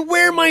 stomach, and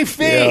wear my Yeah,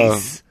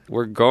 face.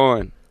 we're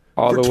going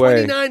all For the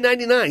way.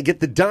 $29.99, get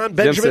the Don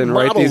Benjamin Jimson,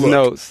 model write these look.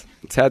 notes.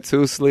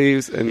 Tattoo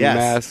sleeves and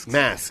Yes, masks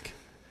mask.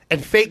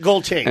 And fake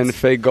gold chains. and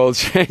fake gold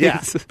chains.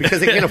 yeah, because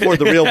they can't afford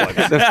the real ones.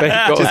 the fake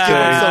gold Just give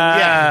them chains. some,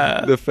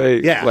 yeah. The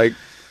fake, Yeah. like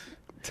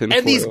tinfoil.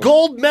 And these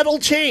gold metal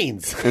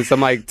chains. and some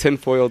like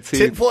tinfoil teeth.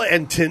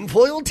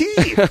 Tinfoil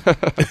teeth.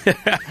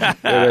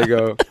 There they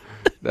go.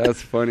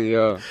 That's funny,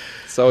 yo.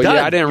 So Done.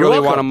 yeah, I didn't You're really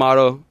welcome. want to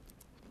model.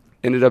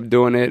 Ended up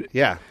doing it.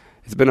 Yeah.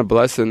 It's been a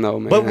blessing though,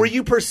 man. But were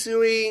you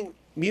pursuing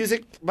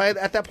music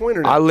at that point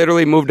or not? I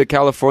literally moved to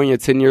California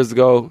 10 years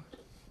ago,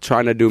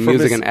 trying to do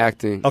music Miss- and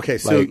acting. Okay,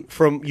 so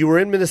Like, you were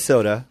in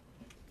Minnesota.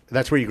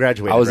 That's where you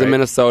graduated, I was in right?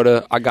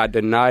 Minnesota. I got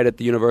denied at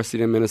the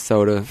University of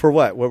Minnesota. For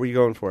what? What were you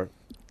going for?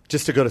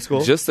 Just to go to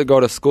school? Just to go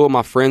to school.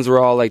 My friends were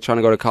all like trying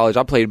to go to college.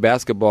 I played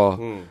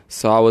basketball,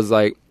 so I was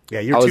like, Yeah,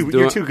 I you're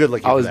was too good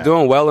looking I for was that.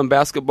 doing well in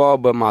basketball,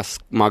 but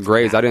my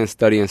grades, I didn't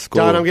study in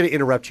school. Don, I'm going to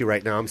interrupt you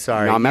right now. I'm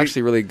sorry. No, I'm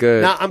actually really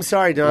good. No, I'm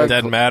sorry, Don.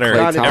 Doesn't matter. Klay Don,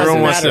 it Thompson, Everyone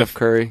doesn't wants matter. to. Steph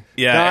Curry.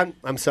 Yeah, Don,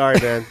 I'm sorry,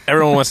 man.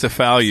 everyone wants to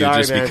foul you Sorry,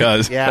 just man.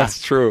 because. Yeah.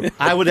 That's true.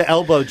 I would have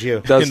elbowed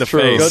you. That's In the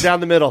true. face. Go down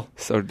the middle.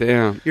 So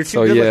damn. You're too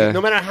so good yeah, looking.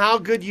 No matter how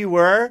good you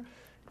were,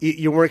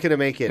 you weren't going to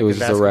make it. It was in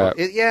just a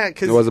basketball. wrap. Yeah,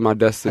 because it wasn't my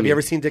destiny. have you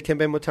ever seen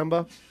Dikembe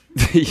Mutombo?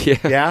 yeah.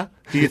 Yeah?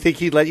 Do you think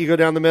he'd let you go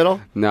down the middle?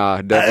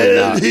 Nah,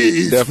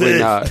 definitely not. Definitely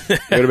not. It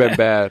would have been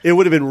bad. It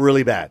would have been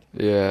really bad.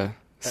 Yeah.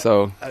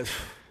 So that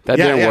yeah,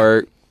 didn't yeah.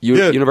 work.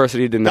 Dude,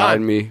 University denied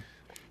Don. me.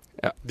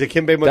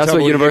 Dikembe Mutombo. That's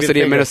what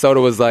University of Minnesota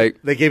was like.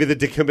 They gave you the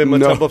Dikembe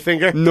Mutombo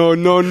finger? No.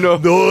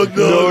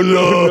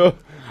 No.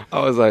 I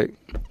was like,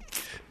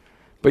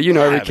 but you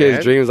know, every Yeah, kid's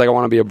man. dream is like, I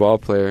want to be a ball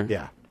player.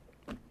 Yeah.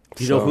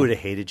 Do you know So- who would have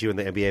hated you in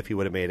the NBA if you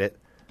would have made it?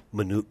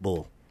 Manute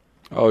Bull.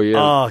 Oh yeah.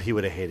 Oh, he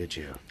would have hated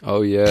you.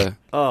 Oh yeah.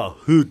 Oh,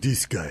 who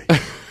this guy?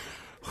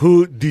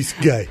 Who this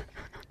guy?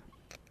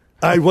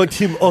 I want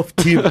him off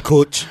team,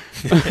 coach.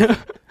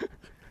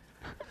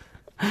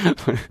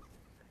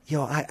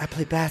 Yo, I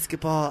play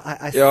basketball.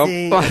 I Yo,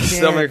 sing. my I dance.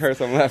 stomach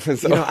hurts. I'm laughing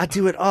so. You know, I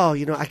do it all.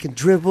 You know, I can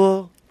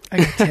dribble. I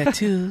got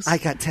tattoos. I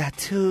got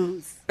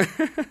tattoos.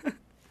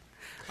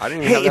 I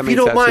didn't even Hey, have that if many you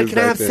don't mind, tattoos can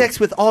I back have then. sex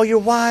with all your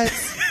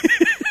wives?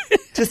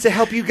 Just to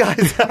help you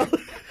guys out.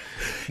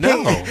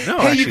 No, hey, no,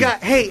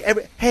 Hey,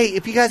 actually. hey,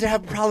 if you guys are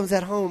having problems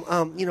at home,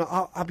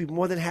 I'll be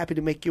more than happy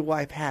to make your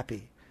wife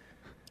happy.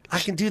 I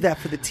can do that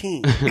for the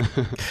team.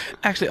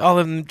 Actually, all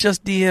of them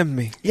just DM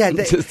me. Yeah,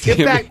 Just in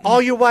DM fact, me.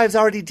 all your wives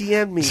already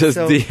DM'd me. Just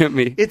so DM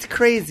me. It's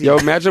crazy. Yo,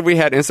 imagine if we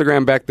had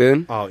Instagram back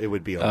then. Oh, it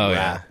would be a Oh,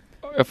 wrap.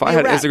 If I Be a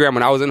had wrap. Instagram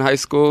when I was in high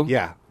school,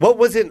 Yeah. What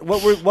was it?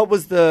 What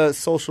was the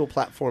social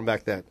platform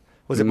back then?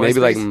 Was it maybe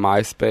MySpace? like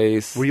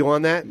MySpace. Were you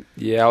on that?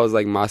 Yeah, I was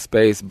like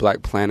MySpace,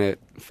 Black Planet,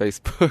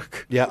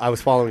 Facebook. Yeah, I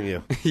was following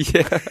you.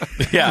 Yeah.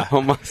 Yeah.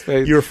 On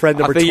MySpace. You were friend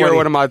number I think you 20. were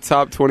one of my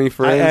top 20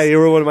 friends. Yeah, you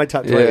were one of my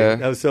top 20. Yeah.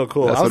 That was so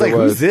cool. That's I was what like,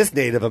 it who's was. this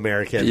Native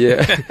American?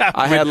 Yeah.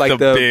 I had like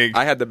the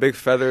I had the big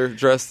feather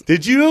dress.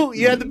 Did you?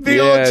 You had the big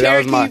Yeah, old that was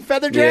Cherokee my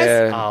feather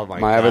dress? Yeah. Oh, my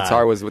God. My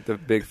avatar was with the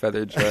big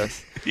feather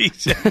dress.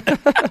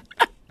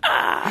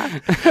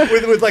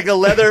 with like a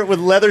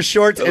leather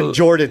shorts and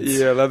Jordans.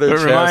 Yeah, leather But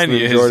chaps remind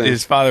and you, Jordans.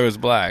 his father was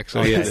black,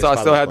 so he yeah. had So I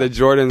still had the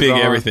Jordans big on,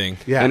 everything.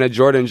 Yeah. and a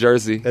Jordan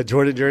jersey. A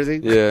Jordan jersey?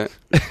 Yeah.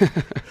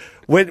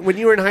 When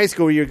you were in high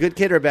school, were you a good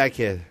kid or a bad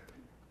kid?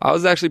 I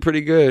was actually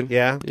pretty good.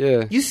 Yeah?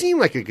 Yeah. You seem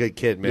like a good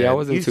kid, man. Yeah, I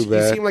wasn't too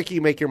bad. You seem like you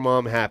make your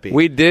mom happy.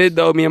 We did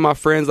though. Me and my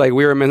friends, like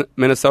we were in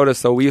Minnesota,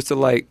 so we used to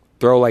like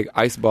throw like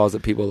ice balls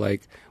at people.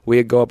 Like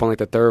we'd go up on like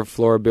the third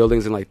floor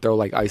buildings and like throw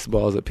like ice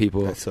balls at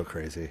people That's so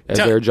crazy. as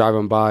they were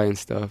driving by and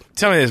stuff.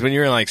 Tell me this: when you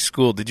were in like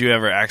school, did you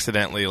ever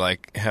accidentally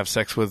like have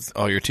sex with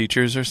all your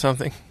teachers or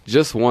something?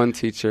 Just one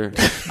teacher.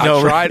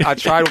 No, I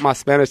tried with my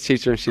Spanish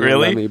teacher and she didn't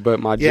Really? let me, but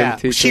my gym Yeah,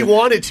 teacher. she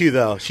wanted to,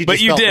 though. She But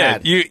just you felt did.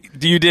 bad.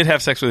 You did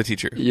have sex with a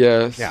teacher.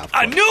 Yes. Yeah, of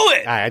I course. knew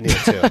it. I knew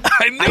it, too.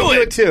 I knew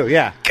it, too,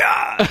 yeah.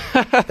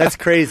 God. That's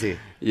crazy.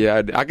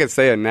 Yeah, I could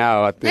say it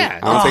now. I think. Yeah.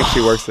 I don't think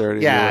she works there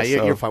anymore. Yeah,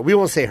 so. you're fine. We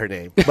won't say her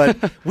name,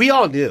 but we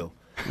all knew.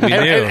 We knew.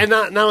 And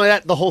not only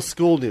that, the whole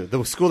school knew.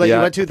 The school that you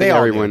Yeah, went to, I they think all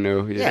everyone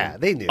knew. knew, yeah. Yeah,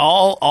 they knew.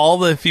 All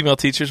the female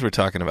teachers were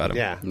talking about him.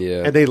 Yeah.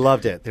 Yeah. And they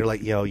loved it. They're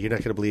like, yo, you're not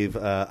going to believe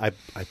I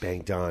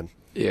banged Don.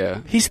 Yeah.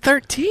 He's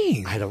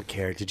 13. I don't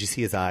care. Did you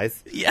see his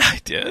eyes? Yeah,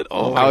 I did.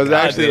 Oh, my I was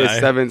God, actually did at I?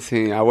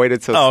 17. I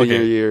waited till Oh, okay.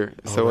 senior year,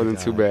 so Oh, it my wasn't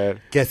too God.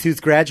 bad. Guess who's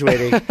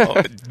graduating?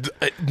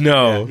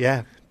 No.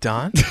 Yeah.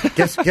 Don?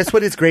 Guess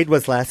what his grade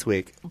was last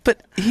week?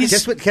 But he's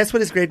Guess what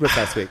his grade was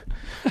last week?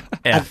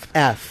 F.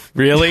 F.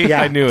 Really?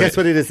 Yeah. I knew Guess it.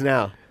 what it is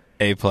now?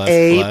 A plus.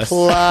 A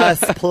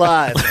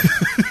plus.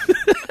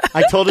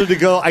 I told him to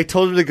go.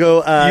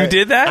 You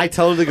did that? I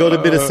told him to go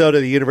to Minnesota,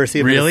 the University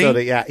of Really?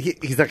 Minnesota. Yeah,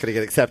 he's not going to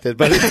get accepted,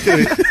 but it's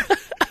gonna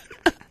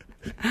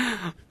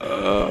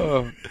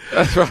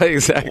That's probably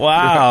exactly.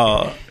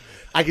 Wow.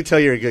 I can tell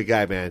you're a good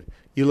guy, man.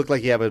 You look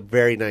like you have a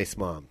very nice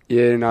mom.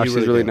 Yeah, no, You she's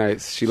really really do.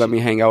 nice. She let me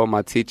hang out with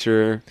my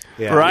teacher.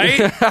 Yeah.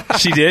 Right?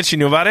 She did? She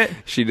knew about it?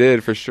 She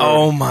did for sure.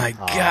 Oh, my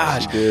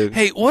gosh. she did.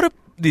 Hey, what if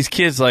these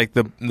kids, like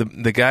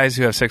the guys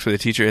who have sex with a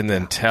teacher and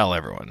then tell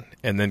everyone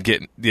and then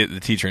get the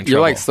teacher in trouble?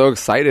 You're like so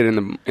excited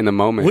in the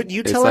moment. Wouldn't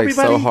you It's, tell like,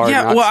 everybody? So hard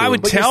yeah, not well, to. I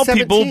would But you're tell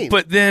people, 17.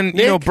 but then,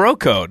 Nick? bro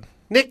code.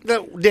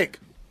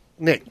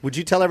 Nick, would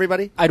you tell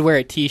everybody? I'd wear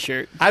a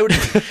T-shirt. I would.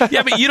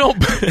 Yeah, but you don't.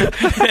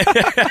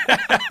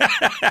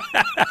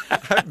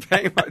 I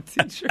bang my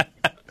teacher.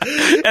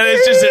 And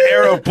it's just an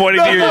arrow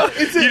pointing to you.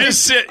 it's You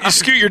just you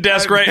scoot your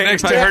desk right bang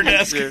next my to her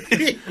teacher.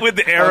 desk with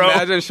the arrow.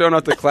 Imagine showing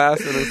up to class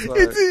and it's like,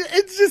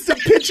 It's just a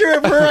picture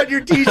of her on your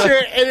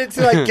T-shirt, and it's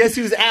like, guess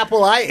whose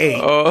apple I ate?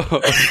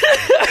 oh,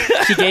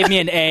 She gave me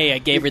an A. I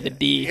gave her the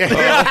D. oh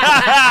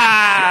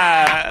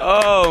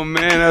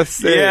man, that's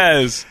sick.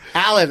 Yes.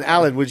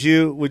 Alan, would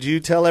you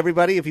tell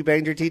everybody if you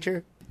banged your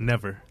teacher?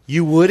 Never.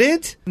 You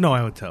wouldn't? No,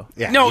 I would tell.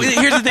 Yeah. No,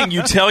 here's the thing.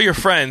 You tell your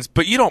friends,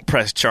 but you don't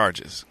press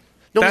charges.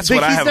 No, That's but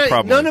what I he's have a not-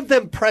 problem None with. of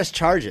them press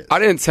charges. I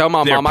didn't tell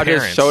my Their mom. I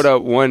parents. just showed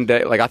up one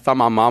day. Like I thought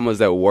my mom was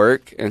at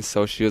work, and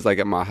so she was like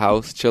at my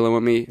house chilling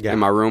with me Yeah. in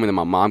my room, and then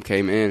my mom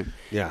came in,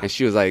 Yeah. and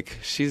she was like,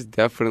 "She's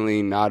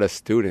definitely not a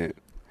student."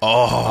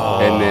 Oh.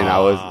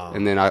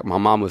 And then my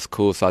mom was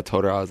cool, so I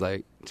told her I was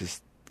like,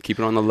 "Just keep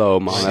it on the low,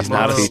 mom. That's She's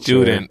not a teacher."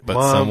 student, but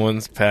Mom.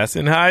 someone's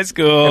passing high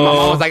school. And my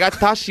mom was like, "I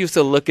thought she used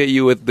to look at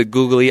you with the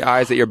googly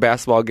eyes at your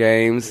basketball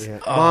games." Yeah.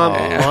 Mom,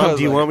 And I Mom, was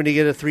do you like- want me to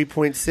get a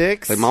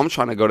 3.6? Like, Mom, I'm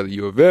trying to go to the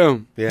U of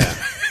M. Yeah.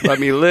 Let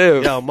me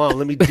live. Yo, Mom,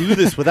 let me do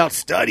this without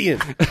studying.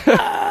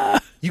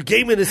 You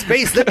gave me the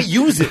space. Let me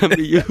use it. Let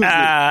me use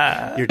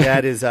it. Your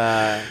dad is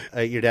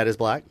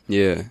black.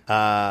 Yeah.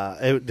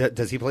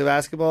 Does he play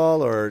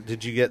basketball, or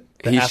did you get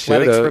the He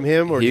athletics should've. from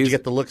him, or did you He's-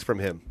 get the looks from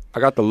him? I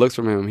got the looks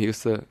from him. He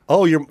used to.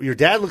 Oh, your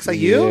dad looks like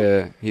you?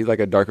 Yeah. He's like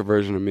a darker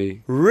version of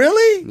me.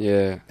 Really?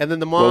 Yeah. And then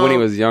the mom. Well, when he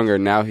was younger,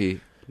 now he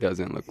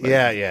doesn't look like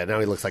Yeah.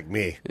 Now he looks like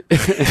me.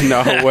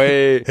 No,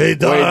 way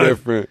Don.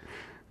 different.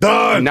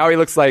 Don. Now he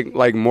looks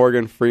like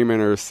Morgan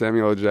Freeman or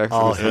Samuel L. Jackson.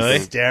 Oh, or something. he's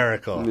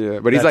hysterical. Yeah,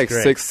 but he's That's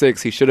like great.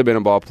 6'6". He should have been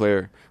a ball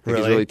player. Like, Really?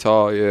 He's really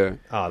tall. Yeah.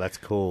 Oh, that's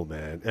cool,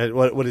 man. And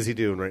what is he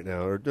doing right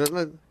now? Or,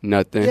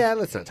 Nothing. yeah,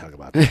 let's not talk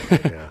about that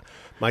right now.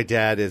 My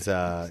dad is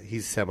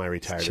he's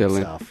semi-retired Chilling.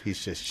 himself.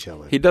 He's just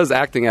chilling. He does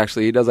acting,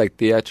 actually. He does, like,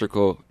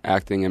 theatrical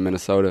acting in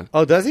Minnesota.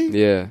 Oh, does he?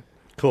 Yeah.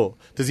 Cool.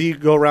 Does he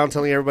go around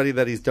telling everybody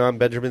that he's Don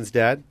Benjamin's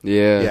dad?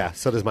 Yeah. Yeah,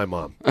 so does my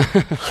mom.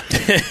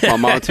 My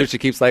mom, too, she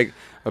keeps, like,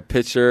 a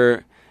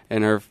picture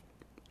in her...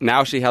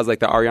 Now she has, like,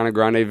 the Ariana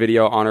Grande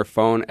video on her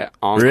phone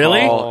on Really?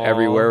 call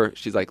everywhere.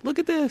 She's like, look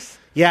at this.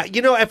 Yeah,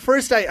 at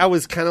first I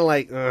was kind of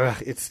like,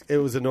 ugh, it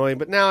was annoying,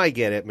 but now I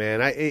get it, man.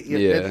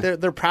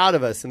 They're proud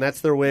of us, and that's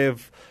their way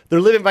of...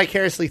 They're living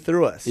vicariously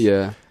through us.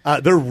 Yeah.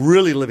 They're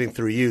really living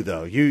through you,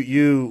 though.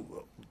 You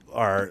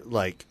are,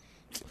 like...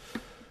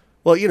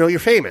 Well, you're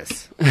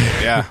famous.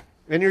 Yeah.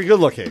 And you're good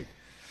looking.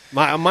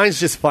 Mine's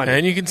just funny.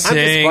 And you can I'm just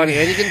sing. funny.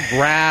 And you can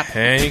rap.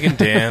 And you can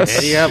dance.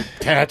 And you have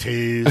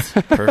tattoos.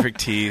 Perfect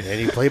teeth. And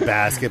you play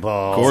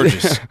basketball.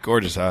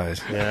 Gorgeous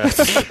eyes. Yeah.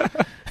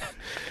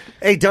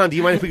 Hey, Don, do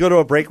you mind if we go to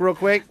a break real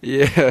quick?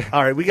 Yeah.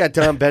 All right, we got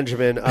Don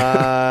Benjamin.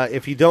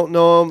 If you don't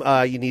know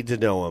him, you need to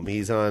know him.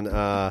 He's on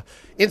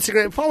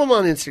Instagram. Follow him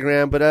on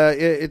Instagram, but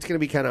it's going to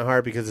be kind of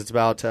hard because it's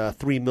about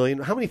 3 million.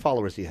 How many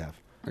followers do you have?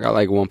 I got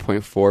like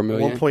 1.4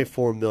 million.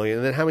 1.4 million.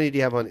 And then how many do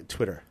you have on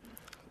Twitter?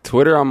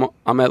 Twitter, I'm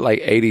at like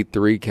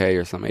 83K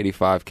or something,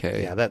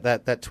 85K. Yeah,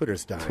 that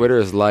Twitter's dying. Twitter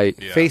is light.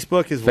 Yeah.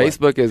 Facebook is what?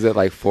 Facebook is at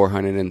like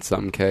 400 and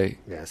something K.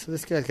 Yeah, so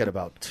this guy's got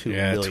about 2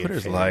 Yeah, million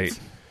Twitter's fans. light.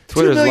 2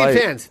 Twitter's million light.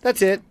 fans.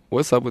 That's it.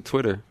 What's up with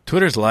Twitter?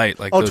 Twitter's light.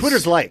 Like Oh, those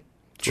Twitter's light.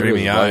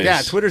 dreamy Twitter's light. eyes.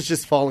 Yeah, Twitter's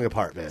just falling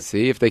apart, man.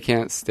 See, if they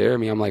can't stare at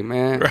me, I'm like,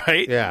 man,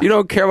 Right? Yeah. you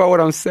don't care about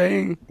what I'm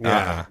saying?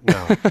 Yeah.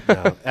 Uh-uh.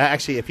 No.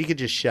 Actually, if you could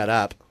just shut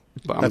up.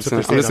 But I'm That's just,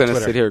 what they're I'm just saying going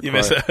on to sit here You quiet.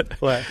 miss it.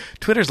 What?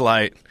 Twitter's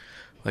light.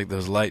 Like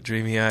those light,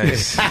 dreamy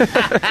eyes.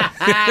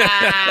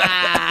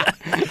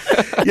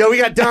 Yo, we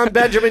got Don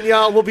Benjamin,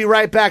 y'all. We'll be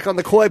right back on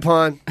the Koy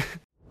Pond.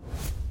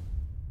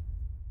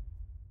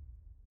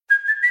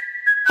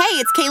 Hey,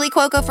 it's Kaylee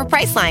Cuoco for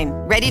Priceline.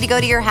 Ready to go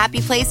to your happy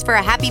place for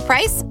a happy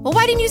price? Well,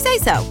 why didn't you say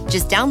so?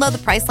 Just download the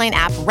Priceline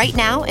app right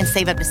now and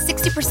save up to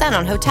 60%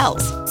 on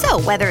hotels.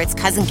 So whether it's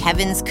Cousin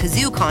Kevin's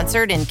Kazoo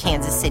Concert in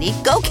Kansas City,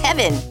 go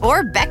Kevin,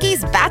 or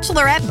Becky's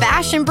Bachelorette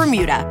Bash in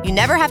Bermuda, you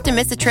never have to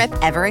miss a trip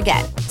ever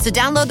again. So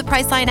download the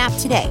Priceline app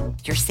today.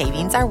 Your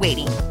savings are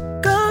waiting.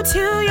 Go to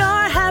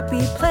your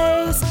happy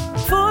place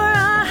for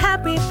a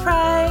happy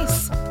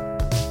price.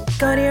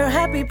 Go to your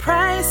happy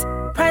price,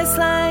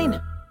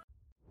 Priceline.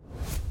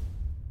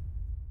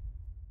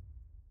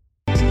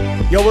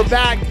 Yo, we're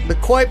back. The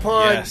Koy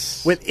Pond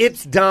Yes.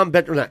 with Don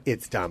Benjamin,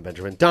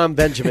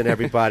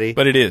 everybody.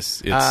 But it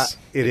is. It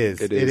is.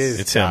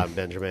 It's Don him.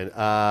 Benjamin.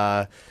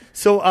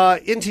 So,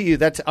 Into You,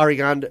 that's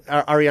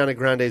Ariana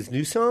Grande's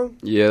new song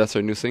Yeah, that's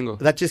our new single.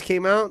 that just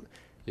came out.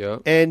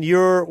 Yep. And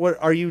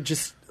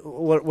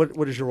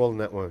what is your role in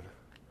that one?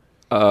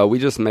 We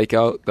just make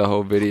out the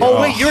whole video.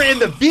 Oh, wait, you're in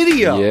the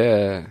video.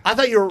 Yeah. I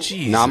thought you were.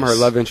 Nah, I'm her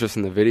love interest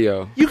in the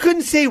video. You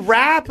couldn't say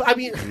rap? I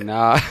mean,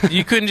 Nah.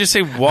 You couldn't just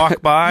say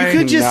walk by. you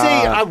could just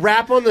say Nah.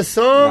 rap on the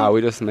song? Nah,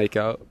 we just make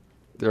out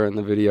during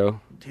the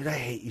video. Dude, I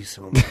hate you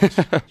so much.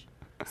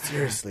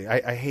 Seriously,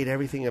 I hate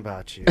everything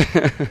about you.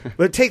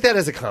 But take that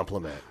as a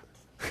compliment.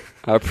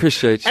 I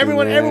appreciate you,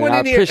 Everyone man. I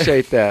in here-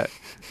 appreciate that.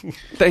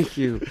 Thank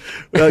you.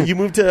 You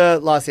moved to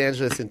Los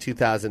Angeles in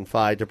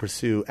 2005 to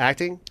pursue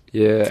acting,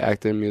 Yeah,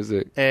 acting,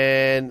 music.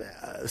 and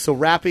so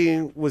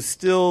rapping was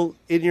still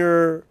in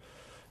your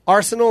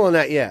arsenal, or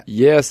not yet?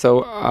 Yeah,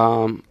 so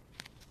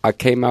I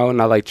came out and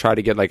I like tried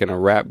to get like in a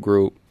rap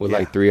group with Yeah.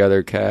 like 3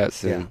 other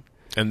cats, and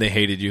And they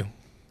hated you.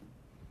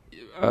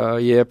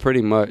 yeah,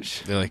 pretty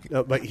much. They're like,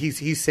 No, but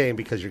he's saying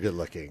because you're good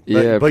looking.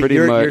 Yeah, but pretty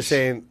you're much.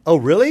 saying, oh,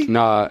 really?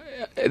 Nah,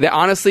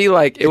 honestly,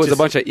 like it was just-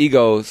 a bunch of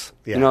egos.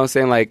 Yeah. You know what I'm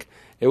saying? Like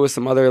it was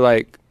some other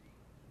like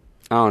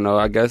I don't know.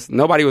 I guess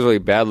nobody was really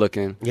bad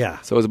looking. Yeah.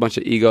 So it was a bunch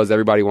of egos.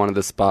 Everybody wanted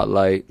the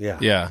spotlight. Yeah.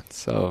 yeah.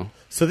 So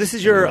this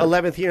is your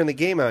 11th year in the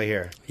game out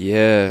here.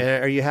 yeah,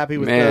 And are you happy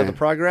with Man. the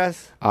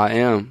progress? I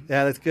am.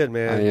 Yeah, that's good,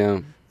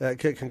 man. I am.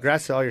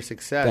 Congrats to all your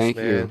success, Thank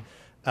man.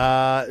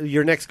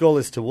 Your next goal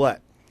is to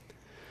what?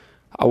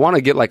 I want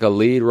to get like a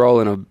lead role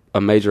in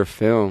a major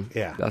film.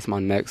 Yeah. That's my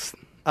next.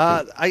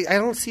 I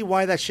don't see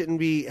why that shouldn't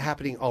be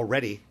happening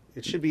already.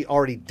 It should be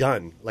already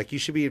done. Like you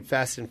should be in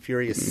Fast and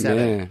Furious 7.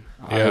 Man,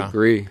 I Yeah.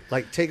 agree.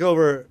 Like take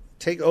over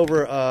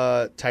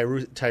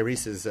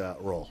Tyrese's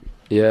role.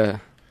 Yeah.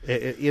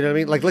 You know what I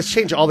mean? Like let's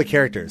change all the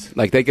characters.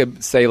 Like they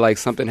could say like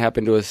something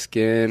happened to his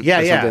skin. Yeah,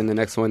 or yeah. something in the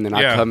next one. Then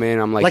Yeah. I come in.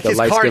 I'm like the his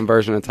light car- skinned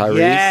version of Tyrese.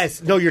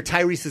 Yes. No, you're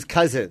Tyrese's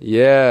cousin.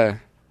 Yeah.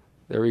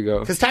 There we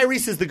go. Because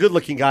Tyrese is the good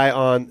looking guy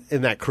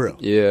in that crew.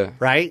 Yeah.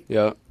 Right?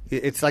 Yeah.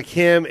 It's like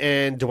him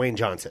and Dwayne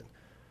Johnson.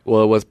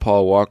 Well, it was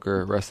Paul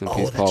Walker. Rest in Oh,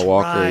 peace, that's Paul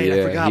Walker. right. Yeah,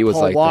 I forgot he was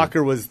Paul like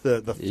Walker was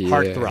the yeah,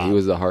 heartthrob. He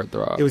was the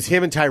heartthrob. It was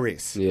him and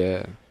Tyrese.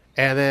 Yeah.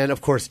 And then, of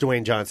course,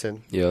 Dwayne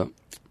Johnson. Yeah.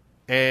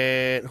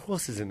 And who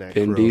else is in that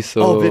Vin crew?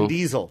 Diesel. Oh, Vin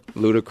Diesel.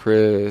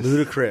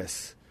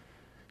 Ludacris.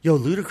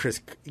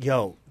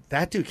 Yo,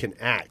 that dude can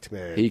act,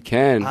 man. He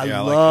can. I Yeah,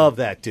 I like love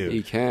that dude.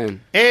 He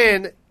can.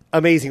 And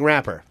amazing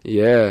rapper.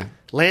 Yeah.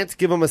 Lance,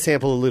 give him a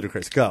sample of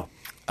Ludacris. Go.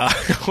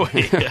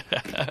 Wait. Do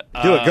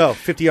it. Go.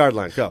 50-yard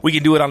line. Go. We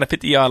can do it on the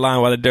 50-yard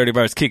line while the Dirty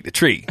Birds kick the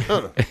tree.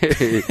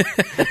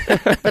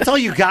 That's all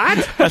you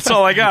got? That's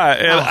all I got.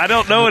 And I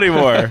don't know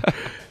anymore.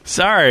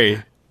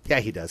 Sorry. Yeah,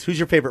 he does. Who's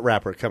your favorite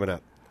rapper coming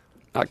up?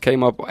 I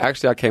came up on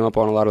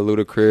a lot of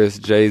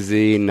Ludacris,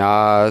 Jay-Z,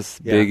 Nas,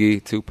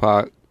 Biggie,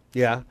 Tupac.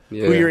 Yeah.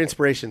 Who are your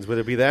inspirations? Would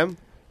it be them?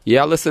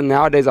 Yeah,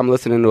 nowadays I'm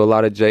listening to a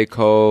lot of J.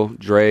 Cole,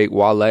 Drake,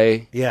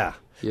 Wale. Yeah.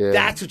 Yeah.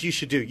 That's what you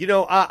should do. You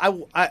know,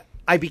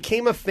 I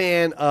became a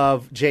fan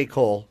of J.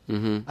 Cole.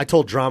 Mm-hmm. I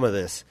told Drama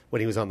this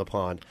when he was on the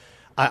pond.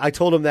 I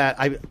told him that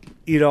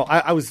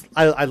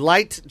I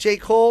liked J.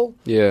 Cole,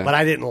 but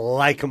I didn't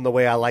like him the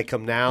way I like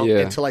him now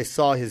until I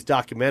saw his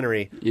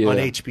documentary on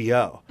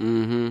HBO.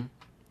 Mm-hmm.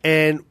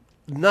 And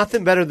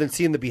nothing better than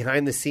seeing the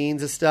behind the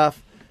scenes of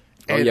stuff.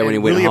 When he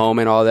went home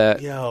and all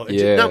that.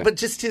 But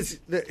just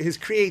his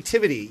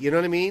creativity, you know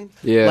what I mean?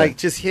 Yeah. Like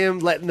just him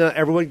letting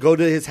everyone go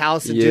to his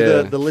house and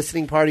do the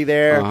listening party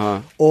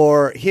there.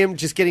 Or him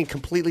just getting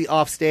completely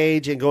off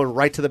stage and going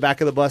right to the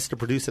back of the bus to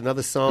produce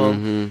another song.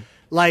 Mm-hmm.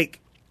 Like,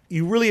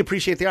 you really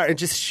appreciate the art and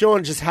just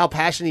showing just how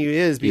passionate he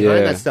is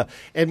behind that stuff.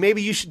 And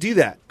maybe you should do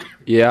that.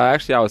 Yeah,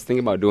 actually, I was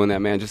thinking about doing that,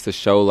 man, just to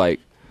show, like,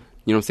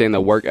 you know what I'm saying, the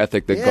work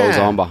ethic that goes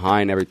on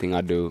behind everything I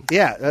do.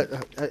 Yeah,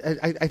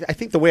 I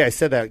think the way I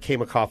said that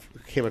came across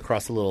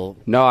a little.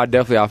 No, I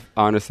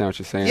understand what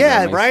you're saying.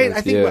 Yeah, right.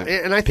 I think,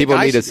 and I think people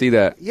need to see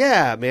that.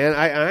 Yeah, man,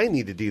 I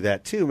need to do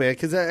that too, man,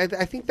 because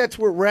I think that's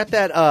where we're at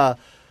that.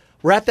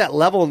 We're at that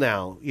level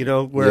now, you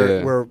know,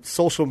 where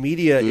social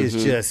media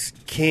is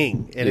just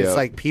king, and it's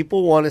like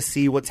people want to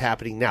see what's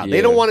happening now.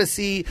 They don't want to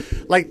see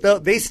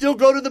they still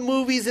go to the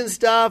movies and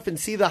stuff and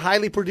see the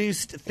highly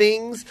produced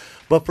things,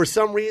 but for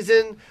some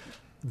reason.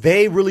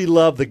 They really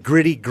love the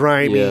gritty,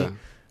 grimy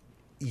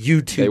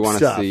YouTube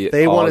stuff.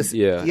 They want to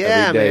see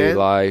everyday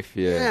life.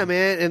 Yeah,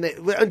 man,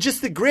 and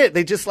just the grit.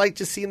 They just like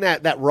just seeing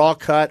that raw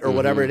cut or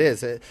whatever it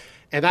is.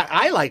 And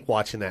I like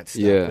watching that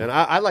stuff. Yeah. And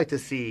I like to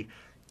see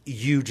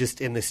you just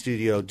in the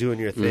studio doing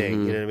your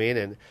thing. You know what I mean?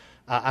 And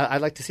I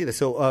like to see that.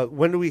 So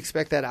when do we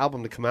expect that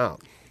album to come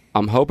out?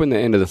 I'm hoping the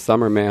end of the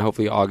summer, man.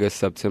 Hopefully August,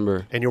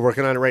 September. And you're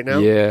working on it right now?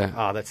 Yeah.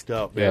 Oh, that's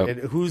dope, man. And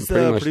who's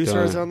the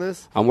producers on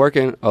this? I'm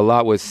working a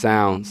lot with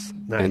Sounds.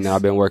 Nice. And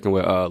I've been working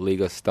with League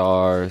of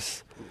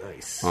Stars.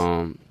 Nice.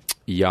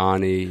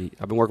 Yanni.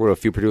 I've been working with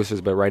a few producers,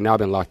 but right now I've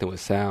been locked in with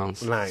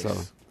Sounds. Nice. So.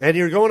 And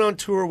you're going on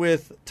tour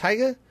with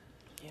Tyga?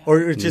 Yeah.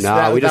 Or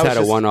just we just had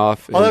a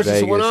one-off in Vegas.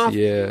 Just a one-off?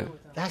 Yeah.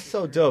 That's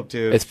so dope,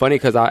 dude. It's funny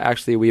because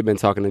we've been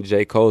talking to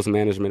J. Cole's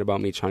management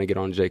about me trying to get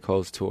on J.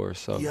 Cole's tour.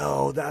 So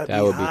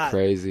that would be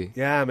crazy.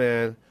 Yeah,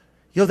 man.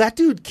 Yo, that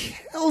dude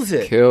kills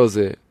it. Kills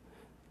it.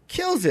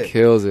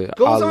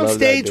 Goes on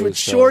stage with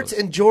shorts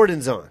and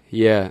Jordans on.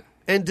 Yeah.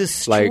 And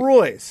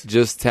destroys.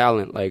 Just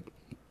talent,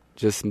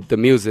 just the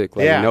music,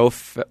 no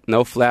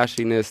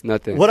flashiness,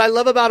 nothing. What I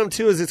love about him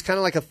too is it's kind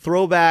of like a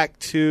throwback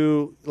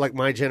to like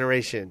my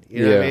generation.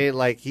 You know what I mean?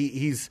 Like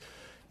he's,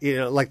 you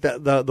know, like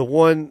the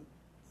one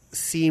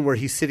scene where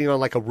he's sitting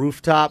on like a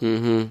rooftop,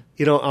 you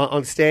know,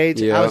 on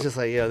stage. I was just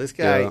like,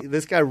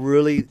 this guy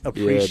really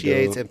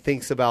appreciates and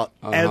thinks about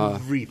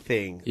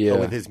everything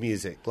with his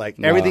music. Like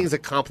everything's a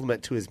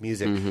compliment to his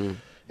music.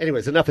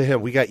 Anyways, enough of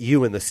him. We got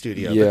you in the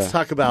studio. Let's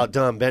talk about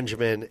Don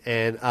Benjamin.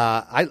 And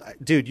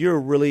dude, you're a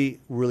really,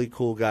 really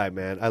cool guy,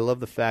 man. I love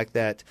the fact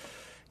that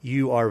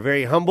you are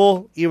very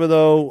humble, even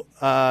though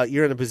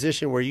you're in a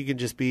position where you can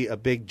just be a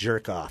big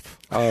jerk off.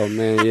 Oh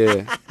man,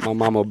 yeah. My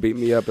mom will beat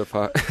me up if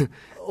I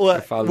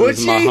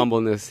lose my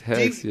humbleness.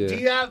 Do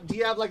you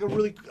have like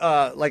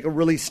a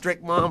really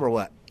strict mom or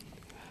what?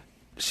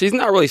 She's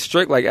not really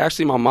strict. Like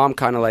actually, my mom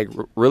kind of like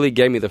really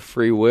gave me the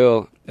free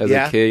will as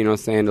a kid. You know what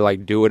I'm saying, to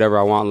like do whatever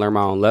I want, learn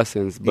my own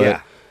lessons.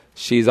 But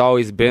she's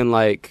always been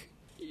like,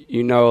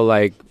 you know,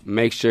 like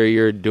make sure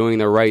you're doing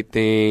the right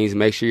things,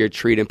 make sure you're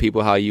treating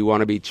people how you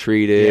want to be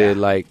treated,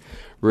 like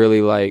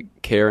really like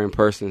caring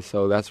person.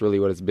 So that's really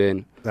what it's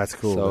been. That's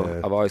cool. So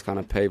man. I've always kind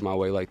of paved my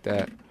way like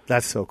that.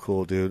 That's so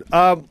cool, dude.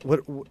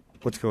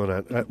 What's going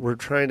on? We're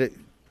trying to.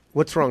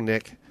 What's wrong,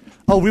 Nick?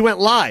 Oh, we went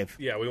live.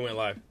 Yeah, we went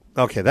live.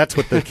 Okay, that's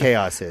what the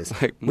chaos is.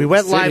 We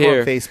went live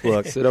on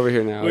Facebook. Sit over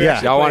here now.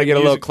 Y'all want to get a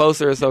little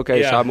closer? It's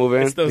okay. Shall I move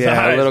in? It's those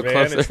eyes, a little man.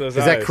 closer. It's those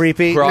is that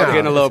creepy? We're all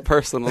getting a little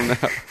personal now.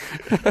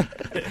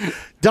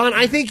 Don,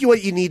 I think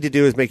what you need to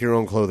do is make your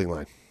own clothing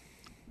line.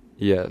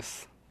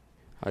 Yes,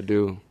 I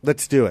do.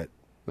 Let's do it.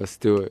 Let's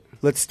do it.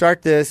 Let's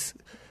start this.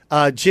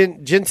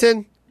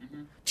 Jensen?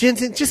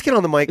 Jensen, just get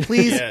on the mic,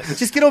 please. Yes.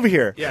 Just get over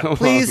here. Yeah.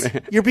 Please.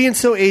 On, you're being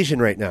so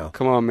Asian right now.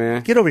 Come on,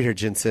 man. Get over here,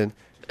 Jensen.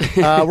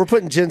 We're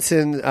putting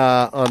Jensen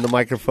on the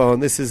microphone.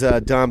 This is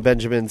Don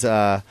Benjamin's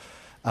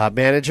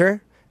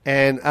manager.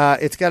 And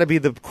it's got to be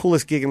the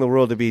coolest gig in the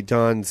world to be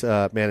Don's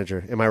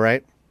manager. Am I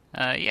right?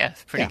 Yeah,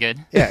 it's pretty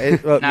good. Yeah,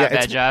 Not a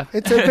bad job.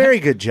 It's a very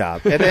good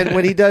job. And then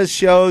when he does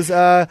shows,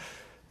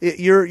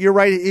 you're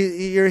right.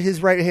 You're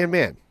his right hand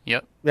man.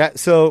 Yep. Yeah.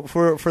 So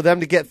for them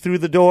to get through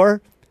the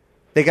door,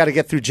 they got to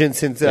get through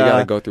Jensen's. They got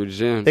to go through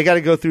Jin. They got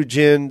to go through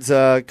Jin's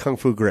kung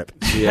fu grip.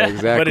 Yeah,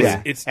 exactly.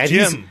 But it's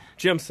Jim.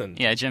 Jimson.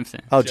 Yeah,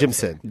 Jimson. Oh,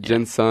 Jimson.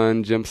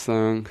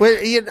 Jimson. Well,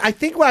 I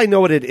think I know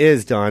what it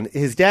is, Don.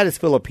 His dad is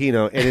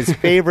Filipino, and his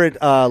favorite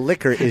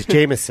liquor is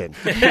Jameson.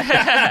 Yo,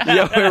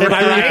 Am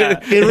I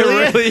right? It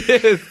really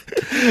is.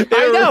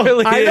 I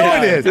know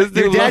it is.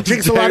 Your dad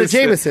drinks a lot of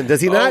Jameson,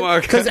 does he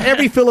not? Because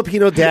every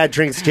Filipino dad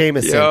drinks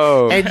Jameson.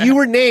 And you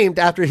were named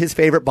after his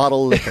favorite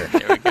bottle of liquor.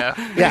 There we go.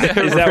 Yeah.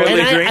 Is that what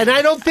they drink? And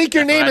I don't think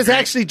your name is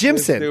actually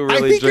Jimson. Really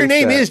I think your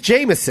name that. is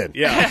Jameson.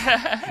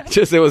 Yeah.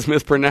 Just it was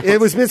mispronounced. It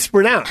was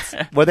mispronounced.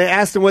 When they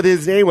asked him what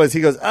his name was,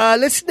 he goes,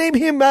 let's name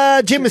him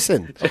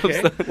Jameson.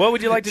 Okay. What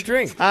would you like to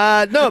drink?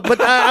 No, but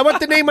I want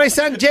to name my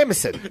son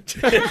Jameson.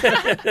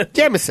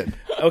 Jameson.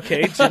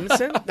 Okay,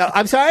 Jimson? No,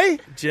 I'm sorry?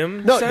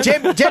 Jim? No,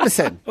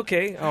 Jameson.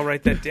 Okay, I'll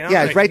write that down.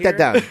 Yeah, write that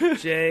down.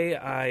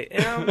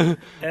 Jimson.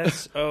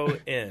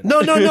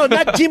 No,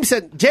 not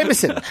Jimson.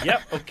 Jameson.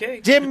 Yep,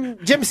 okay.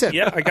 Jameson.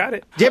 Yeah, I got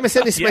it.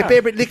 Jameson is my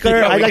favorite liquor.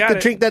 Yeah, I we like got to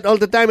it. drink that all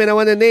the time, and I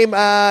want to name,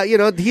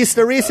 he's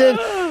the reason.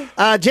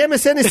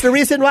 Jameson is the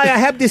reason why I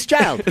have this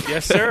child.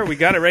 Yes, sir. We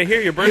got it right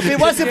here. Your birth If it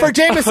wasn't for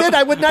Jameson,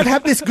 I would not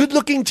have this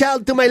good-looking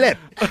child to my left.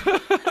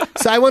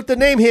 So I want to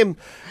name him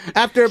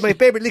after my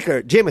favorite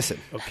liquor, Jameson.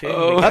 Okay.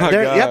 Oh, Up my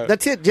there, God. yep,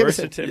 that's it,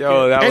 Jameson.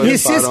 Yo, that And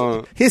was spot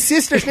on. his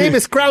sister's name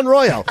is Crown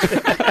Royal,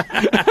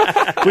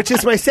 which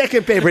is my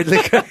second favorite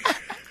liquor.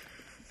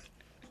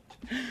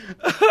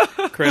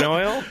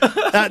 Cranoil?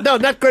 No,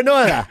 not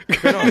granola.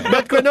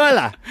 Not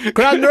granola.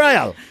 Crown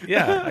Royal.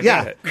 Yeah. I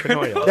Yeah. got it.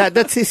 Cranoil.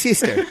 That's his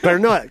sister.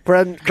 Crown Royal.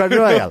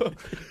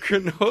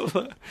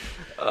 Granola.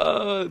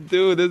 Oh,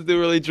 dude, this dude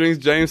really drinks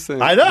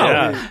Jameson. I know.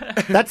 Yeah.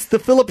 That's the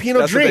Filipino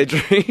That's what drink. they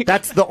drink?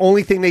 That's the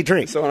only thing they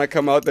drink. So when I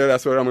come out there,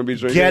 that's what I'm going to be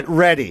drinking? Get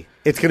ready.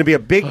 It's going to be a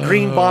big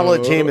green bottle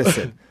of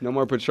Jameson. No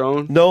more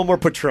Patron? No more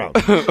Patron.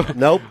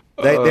 Nope.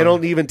 They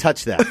don't even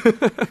touch that.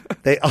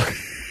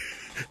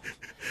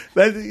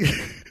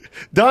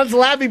 Don's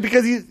laughing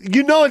because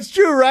you know it's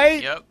true,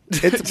 right? Yep.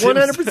 It's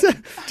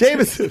 100%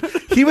 Jameson.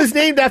 He was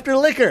named after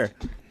liquor.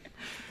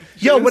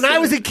 Yo, when I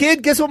was a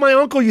kid, guess what my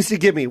uncle used to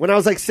give me when I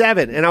was like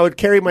 7, and I would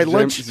carry my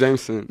lunch.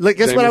 Jameson. Like,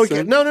 guess what I would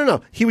get?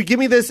 No. He would give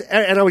me this,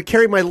 and I would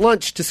carry my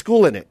lunch to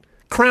school in it.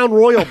 Crown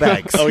Royal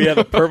bags. Oh, yeah,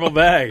 the purple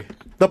bag.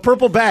 The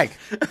purple bag.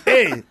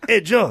 Hey,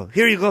 Joe,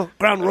 here you go.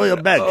 Crown Royal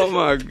bag. Oh,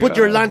 my God. Put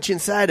your lunch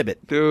inside of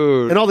it.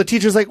 Dude. And all the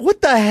teachers like, what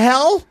the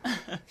hell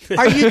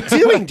are you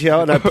doing,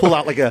 Joe? And I pull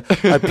out like a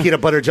peanut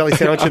butter jelly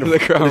sandwich in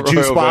a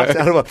juice Royal box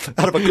bag.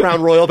 out of a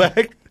Crown Royal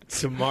bag.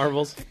 Some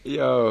marbles.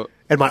 Yo.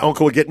 And my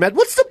uncle would get mad.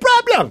 What's the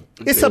problem?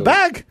 It's a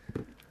bag.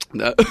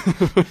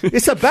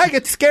 It's a bag.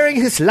 It's carrying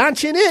his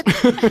lunch in it.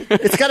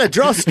 It's got a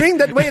drawstring.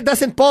 That way it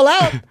doesn't fall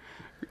out.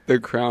 The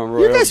Crown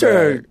Royal You guys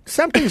bag.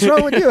 something's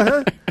wrong with you,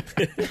 huh?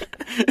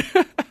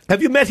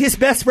 Have you met his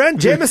best friend,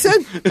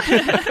 Jameson?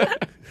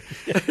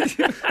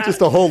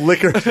 Just a whole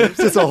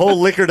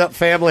liquored up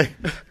family.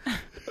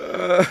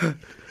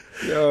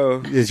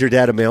 Yo. Is your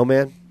dad a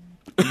mailman?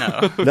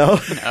 No. No?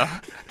 No.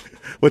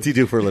 What's he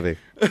do for a living?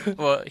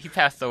 Well, he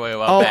passed away a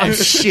while back. Oh,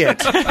 shit.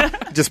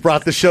 Just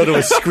brought the show to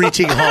a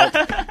screeching halt.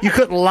 You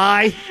couldn't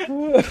lie.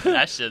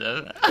 I should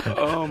have.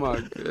 Oh, my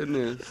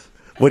goodness.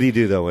 What do you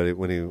do, though,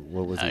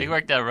 what was He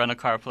worked at a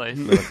rental-car place.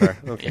 Rental-car?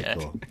 Okay, Yeah.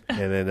 cool.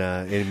 And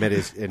then he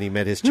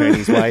met his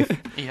Chinese wife?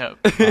 Yep.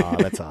 Oh,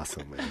 that's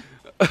awesome, man.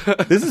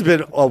 This has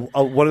been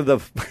one of the...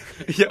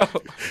 Yo,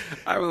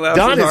 I haven't laughed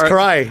Don this is hard.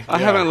 crying. I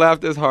haven't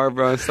laughed this hard,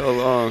 bro, in so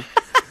long.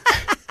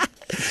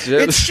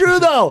 It's true,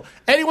 though.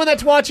 Anyone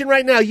that's watching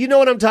right now, you know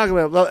what I'm talking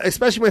about, well,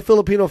 especially my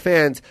Filipino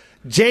fans.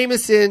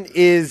 Jameson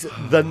is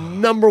the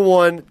number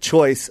one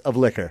choice of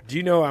liquor. Do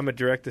you know I'm a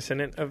direct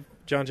descendant of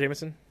John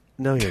Jameson?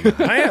 No, you're not.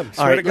 I am. All right,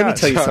 Swear to let me God.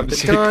 tell you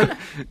something.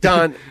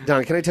 Don,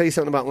 can I tell you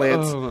something about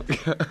Lance? Oh, my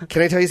God.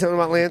 Can I tell you something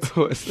about Lance?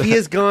 What's that? He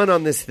has gone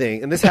on this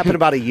thing, and this happened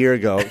about a year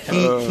ago.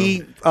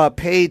 He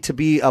paid to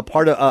be a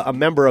part of a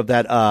member of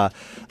that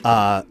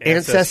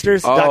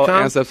Ancestors.com.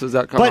 Oh,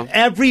 Ancestors.com. But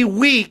every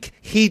week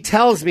he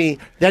tells me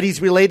that he's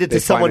related to They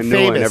someone find a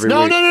new one famous. every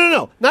No, week.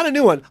 no, not a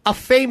new one. A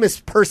famous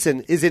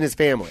person is in his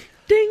family.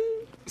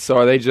 So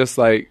are they just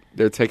like,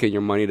 they're taking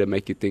your money to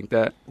make you think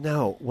that?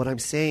 No, what I'm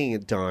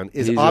saying, Don,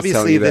 is He's just obviously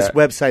telling you this that.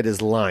 website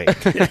is lying.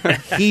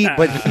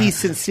 But he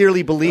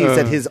sincerely believes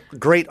that his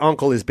great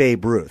uncle is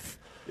Babe Ruth.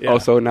 Yeah. Oh,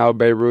 so now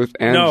Babe Ruth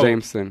and No.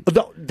 Jameson.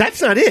 No,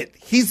 that's not it.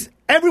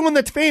 Everyone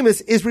that's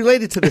famous is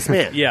related to this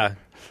man. Yeah.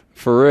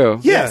 For real?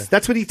 Yes,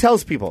 that's what he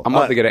tells people. I'm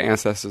about to get an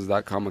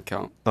Ancestors.com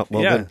account. Well,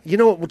 Yeah. then, you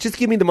know what? Well, just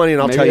give me the money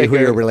and I'll Maybe tell you they who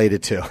could- you're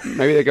related to.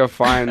 Maybe they can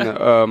find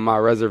my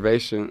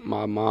reservation.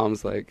 My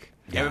mom's like...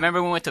 Yeah,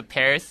 remember when we went to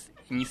Paris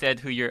and you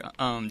said who your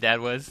dad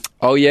was?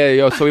 Oh, yeah,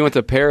 yo. So we went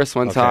to Paris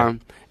one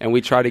time, and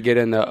we tried to get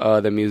in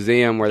the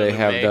museum where they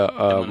have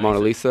the Mona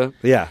Lisa.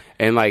 Yeah.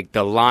 And, like,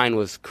 the line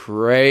was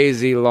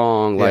crazy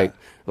long, Yeah.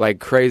 like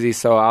crazy.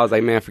 So I was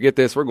like, man, forget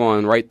this. We're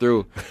going right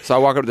through. So I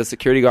walk up to the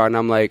security guard, and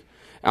I'm like,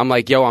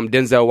 yo, I'm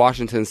Denzel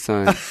Washington's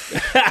son.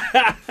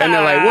 And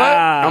they're like, what?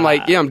 I'm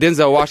like, yeah, I'm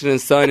Denzel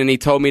Washington's son. And he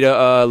told me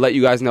to let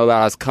you guys know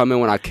that I was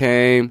coming when I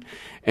came.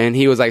 And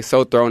he was, like,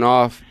 so thrown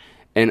off.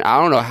 And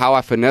I don't know how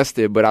I finessed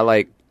it, but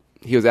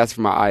he was asking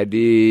for my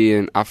ID,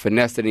 and I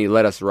finessed it, and he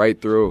let us right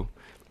through.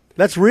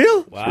 That's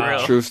real?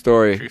 Wow. True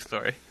story. True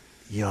story.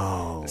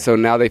 Yo. So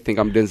now they think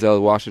I'm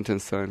Denzel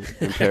Washington's son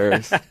in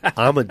Paris.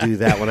 I'm going to do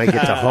that when I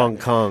get to Hong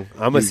Kong.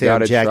 I'm going to say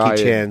I'm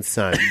Jackie Chan's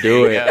son.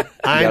 Do it. Yeah.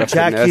 I'm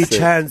Jackie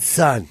Chan's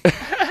son.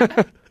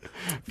 Can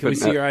we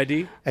see your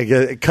ID? I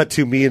get cut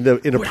to me in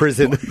a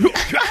prison.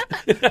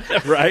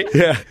 Right?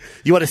 Yeah.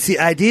 You want to see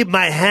ID?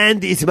 My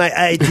hand is my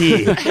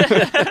ID.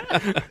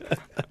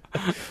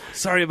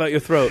 Sorry about your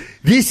throat.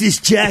 This is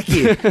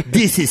Jackie.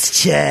 This is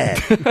Chad.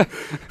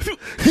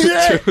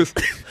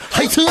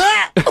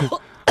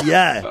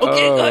 Yeah.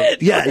 Okay, go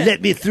ahead. Yeah,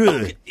 let me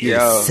through. You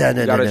Yo, son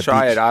you of gotta a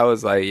try bitch. it. I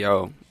was like,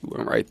 yo, you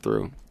went right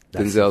through.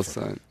 Denzel's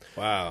son.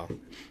 Wow.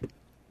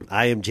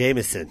 I am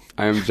Jameson.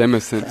 I am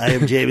Jameson. I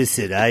am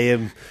Jameson. I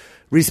am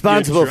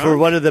responsible for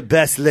one of the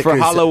best liquors. For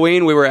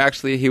Halloween,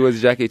 he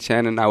was Jackie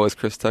Chan and I was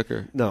Chris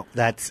Tucker. No,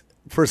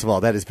 first of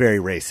all, that is very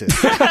racist.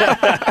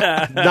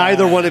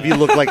 Neither one of you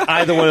look like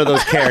either one of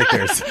those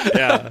characters.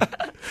 Yeah.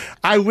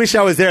 I wish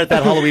I was there at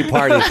that Halloween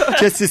party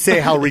just to say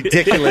how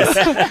ridiculous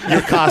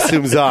your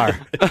costumes are.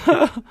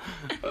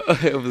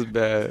 It was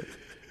bad.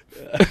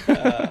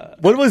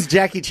 What was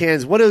Jackie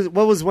Chan's? What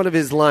was one of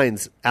his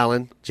lines,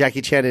 Alan?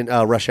 Jackie Chan in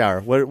Rush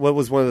Hour. What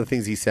was one of the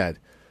things he said?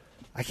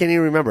 I can't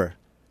even remember.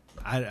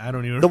 I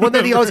don't even remember. The one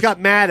that he always got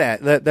mad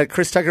at. That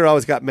Chris Tucker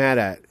always got mad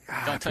at.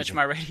 Don't touch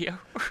my radio.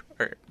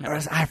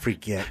 I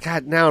forget.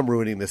 God, now I'm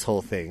ruining this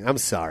whole thing. I'm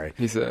sorry.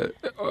 He said,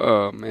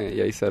 oh, man.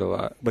 Yeah, he said a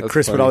lot. But That's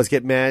Chris would funny. always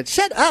get mad.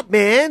 Shut up,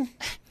 man.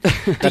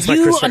 That's Do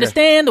you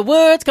understand the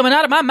words coming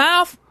out of my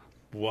mouth?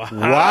 Wow.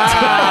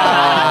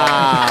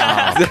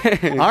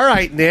 All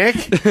right, Nick.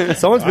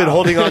 Someone's been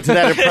holding on to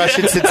that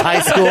impression since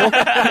high school.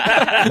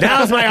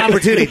 Now's my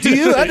opportunity. Do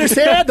you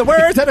understand the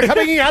words that are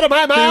coming out of my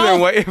He's been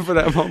mouth? waiting for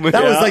that moment.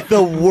 That was like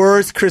the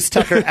worst Chris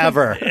Tucker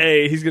ever.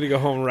 Hey, he's going to go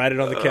home and write it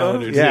on the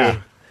calendar, Yeah.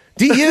 too.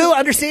 Do you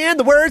understand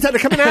the words that are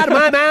coming out of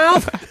my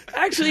mouth?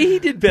 Actually, he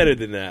did better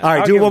than that. All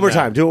right, I'll do it give one him more that.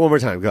 time. Do it one more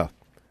time. Go.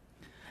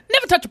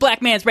 Never touch a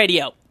black man's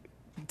radio.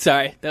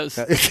 Sorry, that was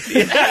immediately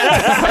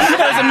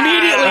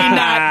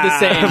not the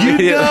same.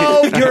 You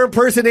know your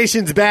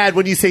impersonation's bad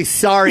when you say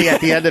sorry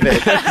at the end of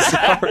it.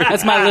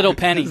 That's my little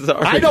penny.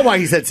 I know why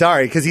he said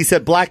sorry, because he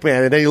said black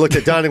man, and then he looked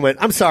at Don and went,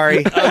 I'm sorry.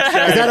 Is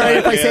that all right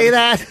if I say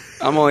that?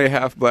 I'm only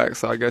half black,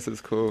 so I guess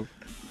it's cool.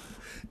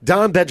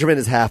 Don Benjamin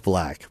is half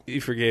black. He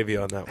forgave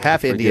you on that one.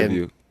 Half Indian.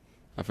 You.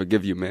 I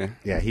forgive you, man.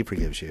 Yeah, he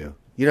forgives you.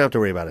 You don't have to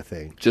worry about a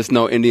thing. Just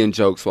no Indian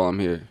jokes while I'm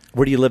here.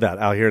 Where do you live at?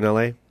 Out here in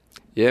L.A.?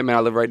 Yeah, man, I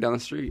live right down the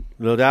street.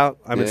 No doubt.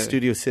 I'm in Yeah.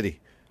 Studio City.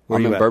 Where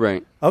I'm are you in at?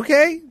 Burbank.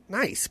 Okay,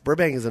 nice.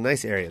 Burbank is a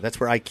nice area. That's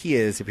where IKEA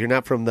is. If you're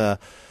not from the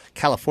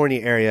California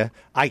area,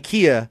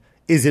 IKEA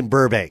is in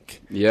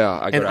Burbank. Yeah,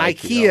 I go And to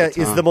IKEA all the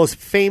is time. the most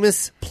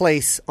famous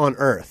place on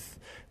earth.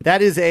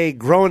 That is a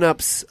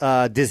grown-ups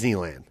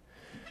Disneyland.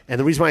 And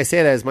the reason why I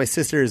say that is my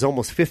sister is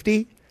almost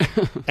 50,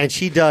 and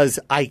she does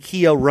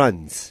IKEA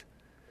runs.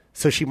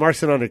 So she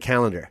marks it on her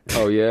calendar.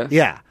 Oh, yeah?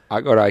 Yeah. I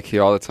go to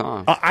IKEA all the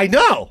time. I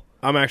know.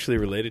 I'm actually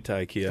related to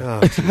IKEA.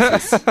 Oh,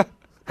 Jesus.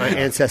 My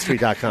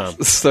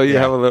Ancestry.com. So you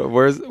have a little...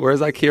 Where's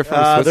IKEA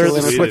from? They're in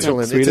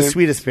Switzerland? Switzerland. It's a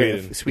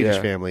Sweden? Swedish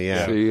family,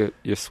 yeah. So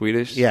you're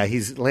Swedish? Yeah,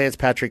 he's Lance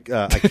Patrick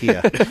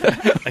IKEA.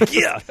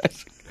 IKEA.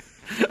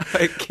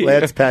 IKEA.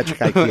 Lance Patrick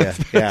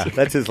IKEA. Yeah,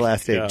 that's his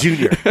last name. Yeah.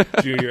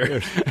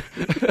 Junior.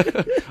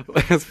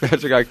 Lance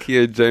Patrick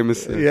IKEA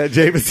Jameson. Yeah,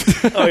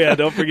 Jameson. Oh, yeah,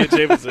 don't forget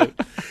Jameson.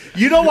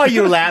 You know why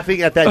you're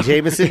laughing at that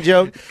Jameson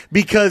joke?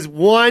 Because,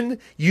 one,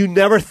 you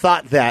never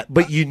thought that,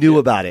 but you knew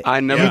about it. I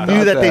never You thought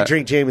knew that they that.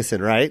 drink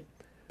Jameson, right?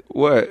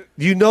 What?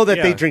 You know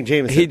that they Yeah. drink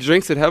Jameson. He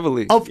drinks it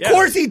heavily. Of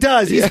course he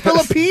does. He's Yes.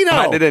 Filipino.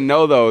 I didn't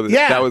know, though,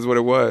 Yeah. that was what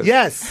it was.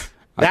 Yes.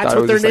 I That's thought it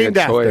what was they're just like a named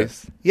after.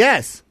 choice.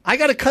 Yes. I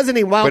got a cousin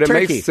named Wild But it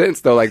Turkey. makes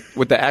sense, though, like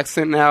with the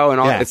accent now and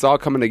all, Yeah. it's all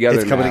coming together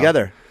It's coming now.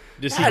 together.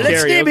 Just see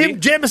Let's name karaoke. him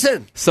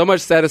Jameson. So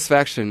much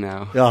satisfaction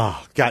now.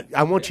 Oh, God.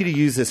 I want you to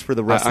use this for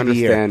the rest I of the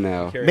year.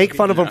 understand now. Make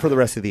fun of him for the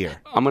rest of the year.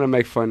 I'm going to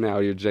make fun now.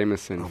 You're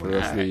Jameson for the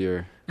rest of the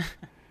year.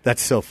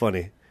 That's so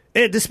funny.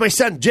 Hey, this is my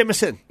son,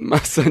 Jameson. My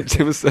son,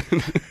 Jameson.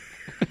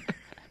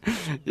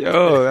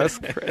 Yo, that's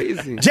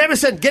crazy.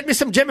 Jameson, get me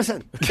some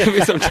Jameson. Give me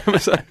some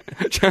Jameson.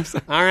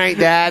 Jameson. All right,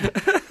 Dad.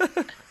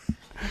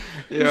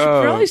 You should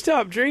probably Yo.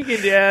 stop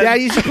drinking, Dad. Dad,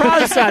 you should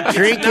probably stop It's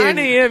drinking. 9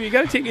 a.m. You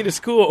got to take me to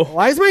school.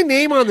 Why is my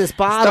name on this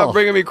bottle? Stop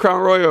bringing me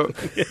Crown Royal.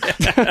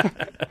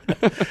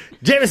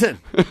 Jameson.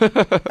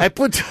 I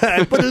put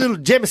a little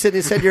Jameson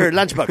inside your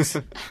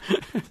lunchbox.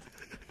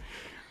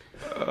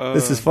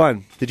 This is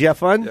fun. Did you have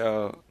fun?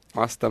 Yo,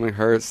 my stomach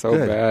hurts so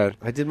Good. bad.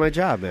 I did my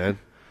job, man.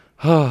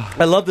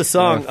 I love the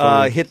song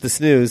Hit the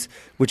Snooze,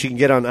 which you can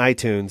get on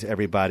iTunes,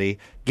 everybody.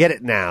 Get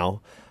it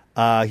now.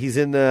 He's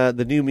in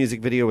the new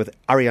music video with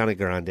Ariana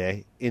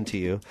Grande, Into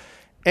You.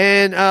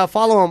 And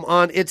follow him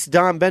on It's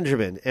Don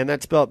Benjamin, and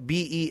that's spelled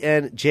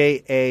BenJamin.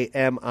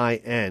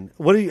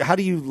 How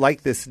do you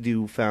like this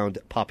newfound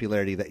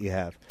popularity that you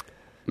have?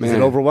 Is it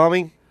Man.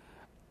 overwhelming?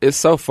 It's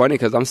so funny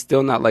because I'm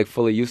still not like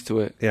fully used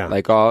to it. Yeah.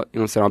 Like you know what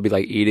I'm saying? I'll be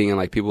like eating and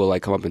like people will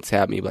like come up and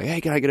tap me like, hey,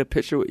 can I get a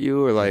picture with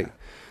you? Or like,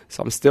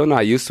 So I'm still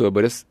not used to it,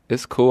 but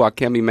it's cool. I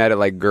can't be mad at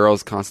like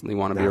girls constantly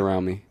want to be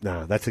around me.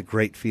 No, that's a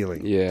great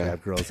feeling. Yeah, to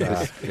have girls.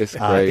 It's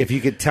great. If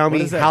you could tell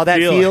me how that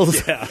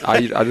feels, yeah.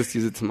 I just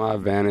use it to my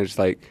advantage.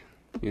 Like,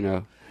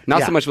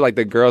 not so much with like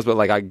the girls, but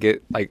like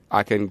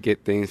I can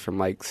get things from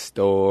like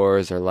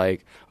stores or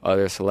like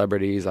other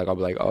celebrities. Like I'll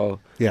be like,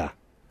 oh yeah,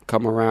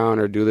 come around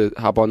or do this,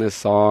 hop on this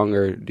song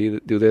or do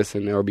this,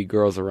 and there'll be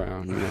girls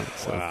around.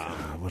 So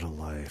what a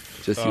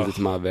life! Just use it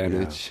to my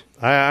advantage. Yeah.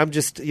 I'm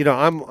just,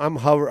 I'm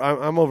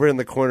over in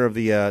the corner of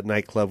the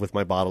nightclub with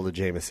my bottle of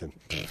Jameson.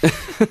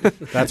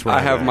 That's where I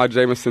have my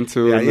Jameson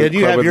too. Yeah, and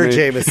you have your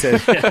Jameson.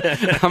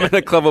 I'm in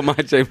the club with my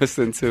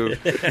Jameson too.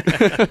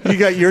 You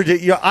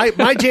got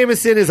my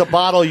Jameson is a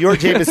bottle. Your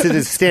Jameson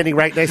is standing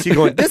right next to you,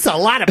 going, "This is a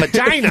lot of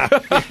vagina."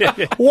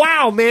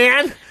 Wow,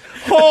 man.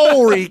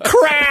 Holy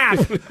crap!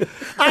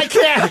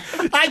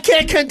 I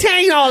can't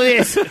contain all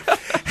this.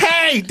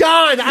 Hey,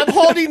 Don, I'm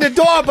holding the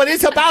door, but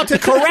it's about to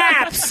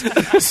collapse.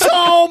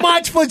 So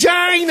much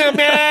vagina,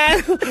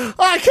 man.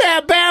 I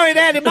can't bear it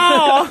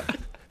anymore.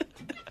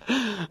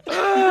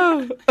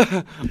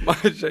 My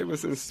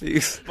Jameson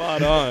speaks.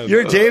 Spot on.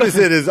 Your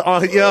Jameson is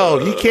on. Yo,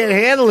 he can't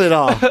handle it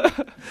all.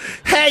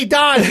 Hey,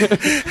 Don.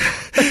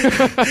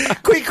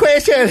 Quick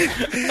question.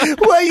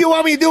 What do you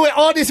want me to do with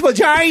all this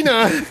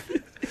vagina?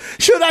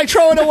 Should I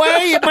throw it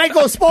away? It might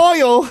go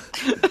spoil.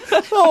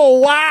 Oh,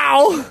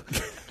 wow.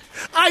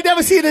 I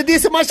never seen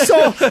this much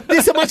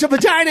of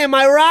vagina in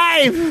my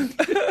life.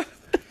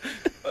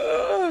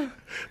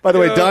 By the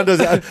way, Don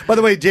doesn't. By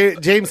the way,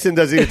 Jameson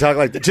doesn't even talk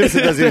like this.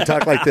 Jameson doesn't even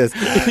talk like this.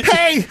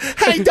 Hey,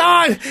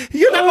 Don,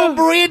 you're not gonna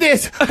believe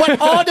this, but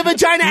all the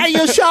vagina at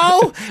your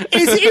show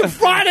is in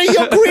front of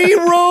your green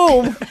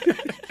room.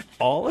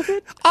 All of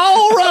it?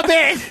 All of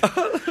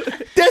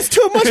it. There's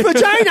too much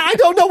vagina. I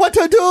don't know what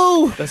to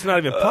do. That's not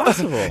even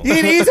possible.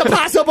 It is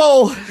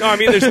impossible. No, I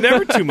mean, there's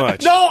never too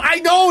much. No,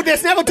 I know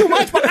there's never too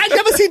much, but I've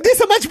never seen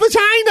this much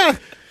vagina.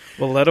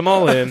 Well, let them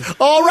all in.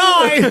 All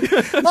right.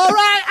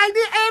 I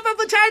need every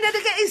vagina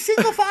to get a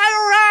single file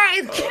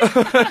ride.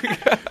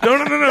 No,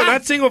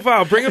 not single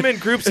file. Bring them in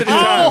groups at a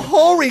time. Oh,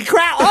 holy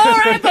crap. All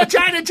right,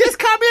 vagina, just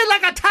come in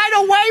like a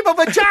tidal wave of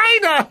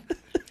vagina.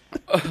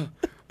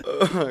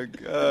 Oh, my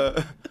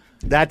God.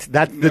 That's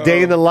the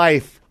day in the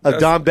life of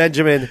Don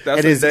Benjamin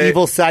and his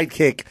evil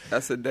sidekick.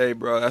 That's a day,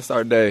 bro. That's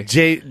our day.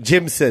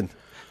 Jimson,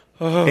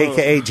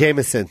 a.k.a.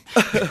 Jameson.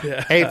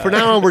 Yeah. Hey, from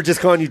now on, we're just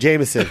calling you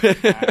Jameson.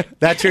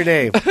 That's your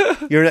name.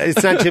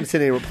 It's not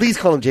Jimson anymore. Please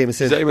call him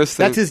Jameson.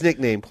 Jameson. That's his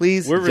nickname.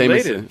 Please. We're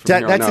related.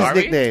 That's his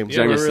nickname.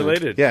 Yeah, we're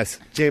related. Yes,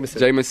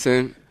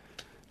 Jameson.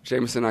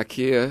 Jameson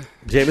IKEA.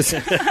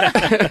 Jameson.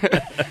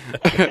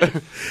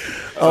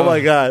 Oh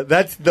my God,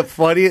 that's the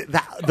funniest,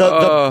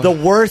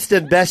 the worst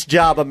and best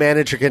job a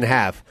manager can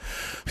have.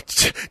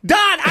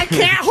 Don, I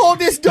can't hold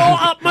this door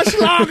up much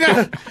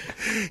longer.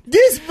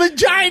 This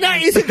vagina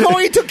is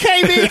going to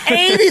cave in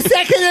any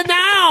second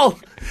now.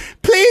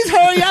 Please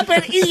hurry up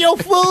and eat your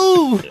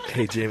food.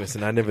 Hey,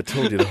 Jameson, I never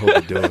told you to hold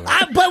the door.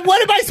 But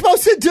what am I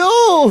supposed to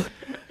do?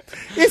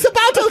 It's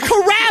about to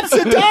collapse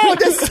the door.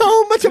 There's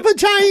so much of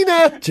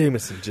vagina.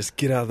 Jameson, just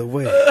get out of the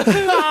way.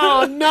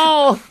 Oh,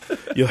 no.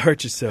 You'll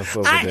hurt yourself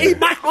over there.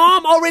 My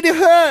arm already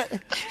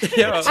hurt.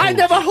 I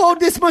never hold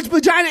this much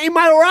vagina in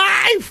my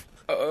life.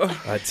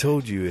 I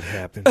told you it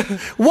happened.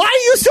 Why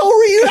are you so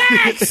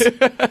relaxed?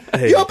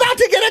 Hey. You're about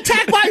to get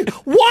attacked by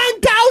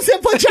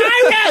 1,000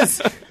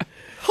 vaginas.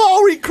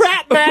 Holy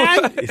crap,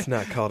 man. It's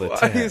not called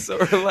attack. Why are you so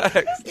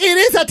relaxed? It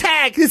is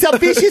attack. It's a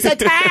vicious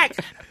attack.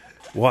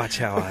 Watch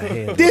how I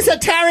handle it. There's a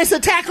terrorist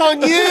attack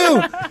on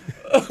you.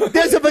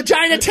 There's a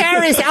vagina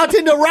terrorist out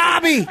in the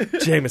lobby.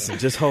 Jameson,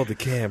 just hold the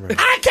camera.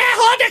 I can't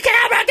hold the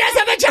camera. There's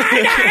a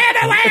vagina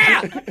everywhere.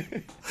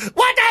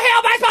 What the hell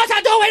am I supposed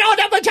to do with all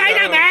the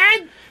vagina,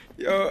 man?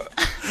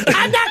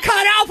 I'm not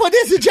cut out for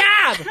this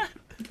job.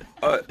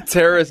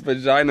 Terrorist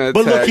vagina attack.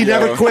 But look, he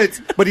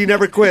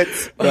never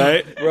quits.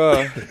 Right?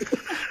 Bro.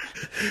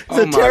 It's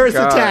a terrorist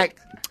attack.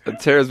 A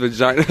terrorist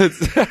vagina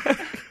attack.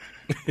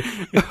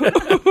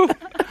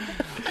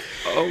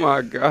 Oh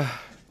my God.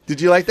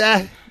 Did you like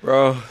that?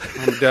 Bro,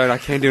 I'm done. I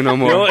can't do no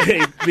more.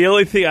 The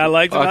only thing I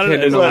liked about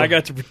it is I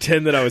got to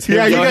pretend that I was him.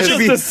 Yeah, you got to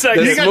be a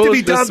second. You got to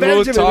be Don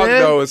Benjamin, smooth talk,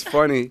 man. though, is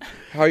funny.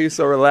 How are you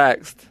so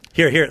relaxed?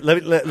 Here.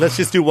 Let's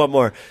just do one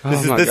more.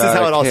 This is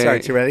how it all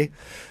starts. You ready?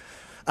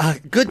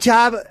 Good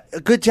job,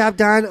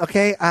 Don.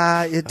 Okay.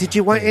 Did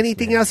you want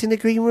anything else in the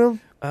green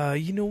room?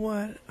 You know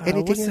what?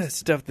 Anything what's else? that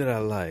stuff that I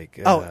like?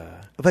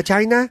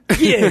 Vagina?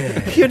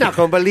 Yeah. You're not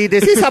going to believe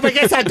this. He's up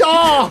against a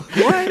door.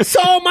 What?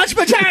 So much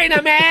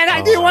vagina, man.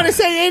 I didn't want to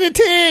say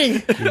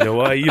anything. You know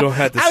what? You don't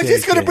have to say I was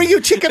just going to bring you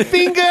chicken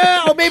finger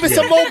or maybe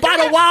some more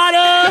bottled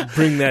water.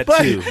 Bring that,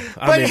 too.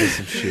 I'm into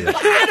some shit.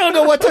 I don't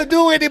know what to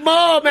do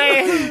anymore,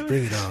 man.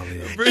 Bring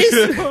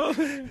it all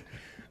in.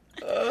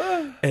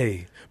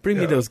 Hey, bring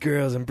me those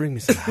girls and bring me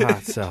some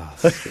hot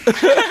sauce.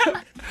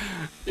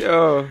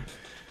 Yo.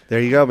 There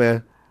you go,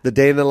 man. The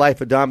day in the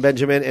life of Don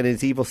Benjamin and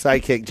his evil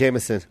sidekick,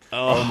 Jameson.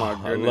 Oh my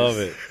goodness. I love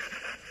it.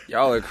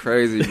 Y'all are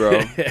crazy,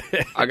 bro.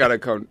 I gotta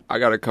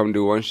come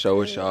do one show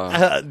with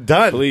y'all.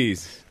 Done.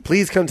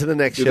 Please come to the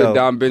next do show. The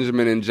Don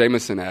Benjamin and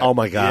Jameson act. Oh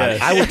my God,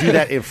 Yes. I will do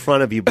that in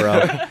front of you,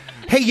 bro.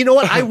 Hey, you know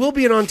what? I will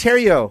be in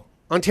Ontario,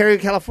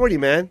 California,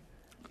 man.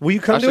 Will you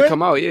come I to should it?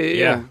 come out.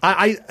 Yeah.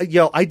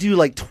 I do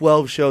like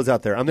 12 shows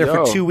out there. I'm there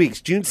for 2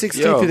 weeks, June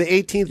 16th through the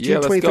 18th,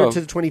 June 23rd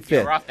to the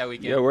 25th. We're off that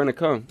weekend. Yeah, we're gonna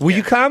come. Will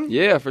you come?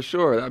 Yeah, for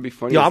sure. That'd be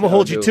funny. Yo, as I'm gonna hell,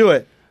 hold you dude. to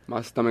it.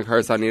 My stomach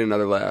hurts. I need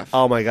another laugh.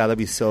 Oh my God, that'd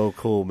be so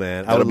cool,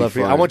 man. I That'll would be love for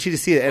you. fun. I want you to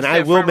see it, and Stay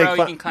I will front make row, you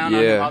fun. can count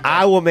on him all day.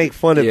 I will make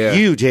fun of Yeah.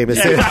 you,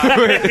 Jameson. I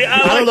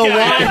don't know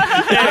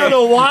why. I don't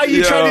know why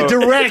you trying to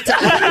direct.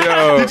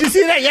 Did you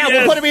see that? Yeah,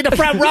 we'll put him in the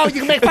front row. You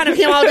can make fun of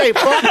him all day.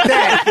 Fuck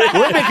that.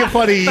 We're making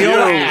fun of your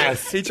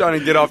ass. He trying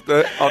to get off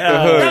the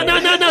hood.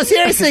 No.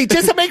 Seriously,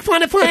 just to make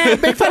fun of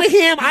him. Make fun of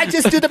him. I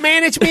just do the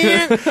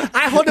management.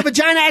 I hold the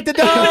vagina at the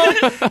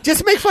door.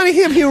 Just make fun of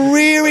him. He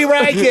really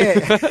like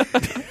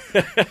it.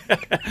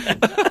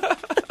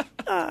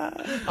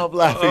 I'm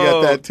laughing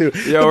at that too.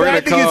 Yo, The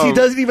bad thing is he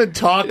doesn't even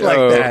talk like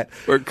that.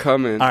 We're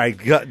coming. All right,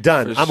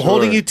 done. For I'm sure.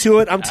 holding you to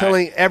it. I'm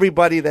telling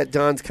everybody that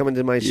Don's coming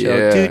to my show.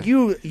 Yeah.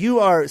 Dude, you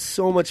are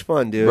so much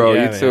fun, dude. Bro,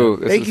 Yeah, you too.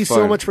 This Thank is you fun.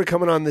 so much for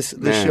coming on this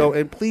Man. show.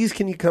 And please,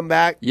 can you come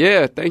back?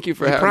 Yeah, thank you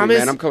for having promise? me,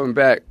 man. I'm coming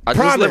back. I just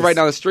Promise? live right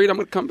down the street. I'm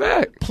gonna come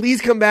back.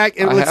 Please come back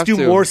and I let's have do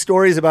to. more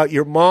stories about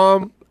your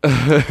mom.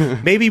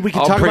 Maybe we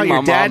can I'll talk about bring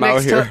your my dad mom out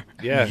next here. time.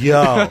 Yeah. Yo,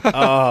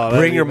 that'd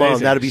bring be your mom.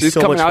 amazing. That'd be She's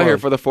so coming much out fun. here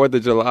for the 4th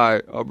of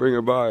July. I'll bring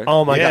her by.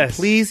 Oh my God, Yes.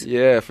 please.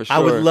 Yeah, for sure. I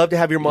would love to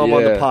have your mom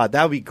on the Yeah. pod.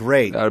 That would be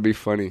great. That'd be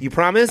funny. You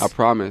promise? I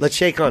promise. Let's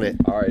shake on it.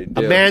 All right,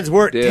 A deal. man's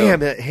work. Deal. Damn,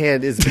 that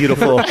hand is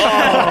beautiful.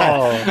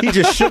 He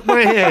just shook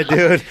my hand,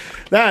 dude.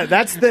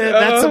 That's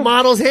the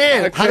model's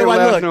hand. How do I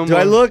laugh look? no Do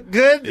I more. look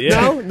good? Yeah.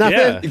 No, nothing.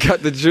 Yeah. You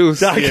got the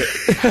juice.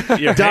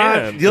 Your Don,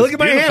 hand you look is at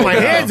my hand. beautiful My now.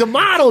 hand's a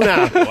model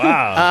now.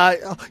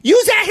 Wow.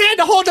 Use that hand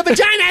to hold the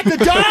vagina at the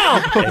door.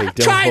 don't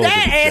Try hold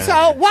that, the vagina.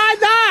 asshole. Why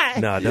not?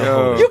 No, don't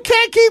Yo. hold You it.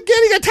 can't keep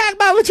getting attacked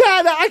by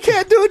vagina. I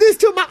can't do this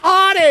to my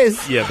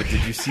artist. Yeah, but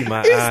did you see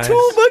my It's eyes?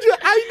 too much.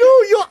 I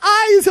know your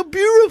eyes are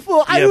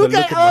beautiful. I Yeah, look but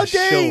at look at all my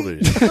day.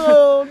 shoulders.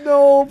 Oh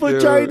no,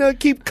 vagina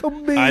keep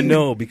coming. I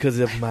know because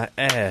of my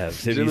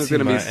abs. Have Jim you is seen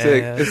gonna be my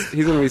sick. abs?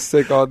 He's gonna be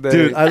sick all day.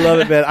 Dude, I love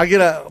it, man.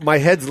 My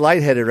head's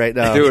lightheaded right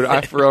now. Dude,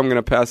 I for real, I'm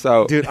gonna pass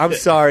out. Dude, I'm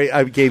sorry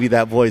I gave you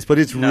that voice, but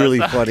it's really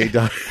funny,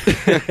 Don.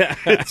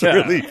 It's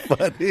really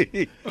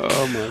funny.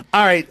 Oh my.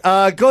 All right,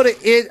 go to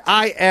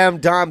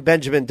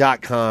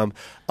IamDonBenjamin.com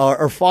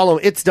or follow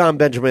him. It's Don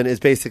Benjamin is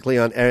basically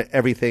on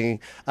everything,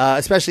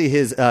 especially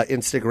his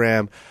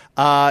Instagram.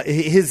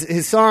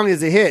 His song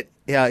is a hit.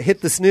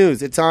 Hit the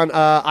Snooze. It's on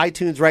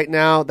iTunes right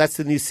now. That's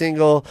the new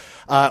single.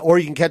 Or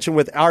you can catch him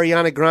with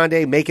Ariana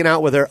Grande making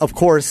out with her. Of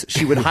course,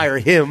 she would hire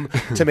him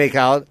to make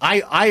out.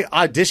 I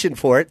auditioned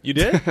for it. You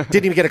did?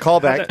 Didn't even get a call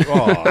back.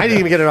 Aw. I didn't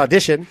even get an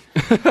audition.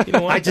 You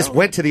know what? I just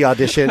went to the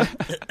audition.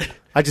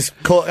 I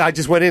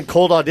just went in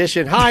cold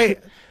audition. Hi.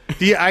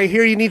 I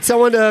hear you need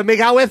someone to make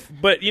out with?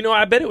 But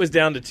I bet it was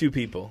down to 2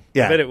 people.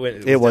 Yeah. I bet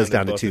it was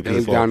down to both 2 of people. you. It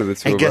was down to the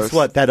two and of guess us.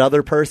 what? That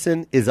other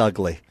person is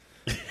ugly.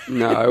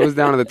 No, it was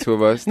down to the two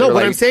of us. No, They were what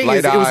like I'm saying light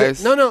is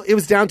eyes. it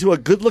was down to a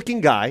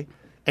good-looking guy,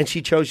 and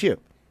she chose you.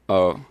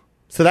 Oh,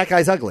 So that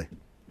guy's ugly.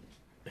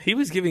 He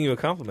was giving you a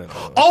compliment. by the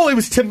way. Oh, it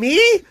was to me?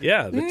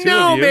 Yeah, the 2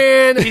 No, of you.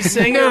 man. He's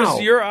saying it No.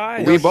 was your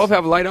eyes. we both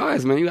have light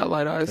eyes, man. You got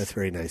light eyes. That's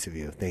very nice of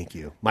you. Thank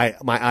you. My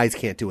eyes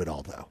can't do it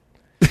all, though.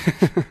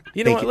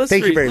 You know Thank what? you. Let's,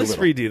 Thank you very let's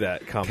little. redo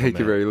that compliment. Thank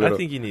you very little. I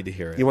think you need to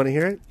hear it. You want to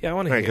hear it? Yeah, I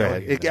want to All hear right,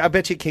 go it. ahead. I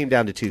bet you it came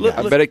down to 2 Look,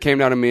 guys. I bet it came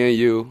down to me and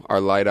you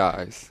are light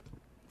eyes,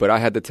 but I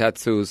had the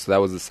tattoos, so that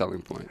was the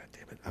selling point.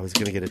 I was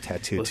going to get a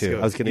tattoo, Let's too. go.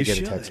 I was going to You get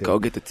should. a tattoo. Go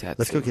get the tattoo.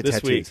 Let's go get This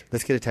tattoos. week.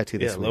 Let's get a tattoo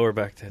this Yeah, week. lower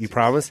back tattoos. You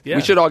promise? Yeah.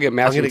 We should all get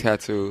matching gonna-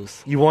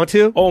 tattoos. You want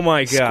to? Oh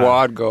my god.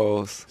 Squad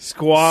goals.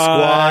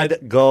 Squad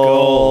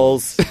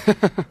goals.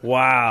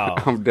 Wow.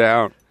 I'm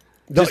down.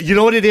 No, you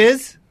know what it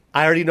is?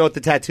 I already know what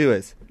the tattoo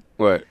is.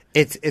 What?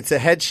 It's a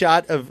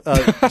headshot of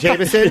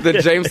Jameson. The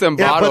Jameson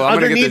Yeah, bottle. but I'm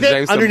gonna get the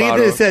Jameson underneath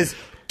bottle. it says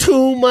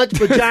too much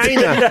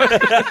vagina.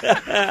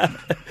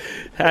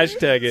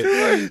 Hashtag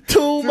it.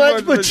 too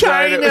much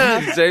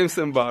vagina.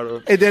 Jameson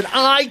bottle. And then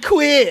I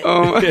quit.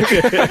 Oh my.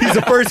 He's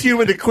the first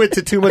human to quit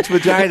to too much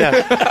vagina.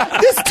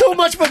 This too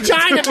much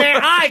vagina,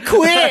 man. I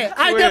quit.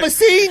 I've never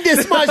seen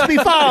this much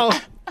before.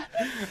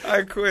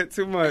 I quit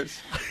too much.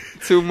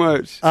 Too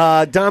much.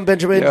 Don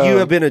Benjamin, Yo. you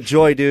have been a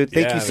joy, dude.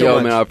 Thank Yeah, you so Yo,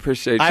 much. man, I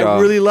appreciate I y'all.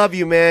 really love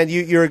you, man.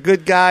 You're a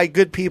good guy,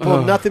 good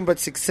people. Nothing but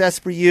success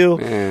for you.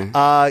 Man.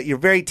 You're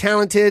very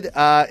talented.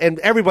 And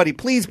everybody,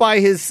 please buy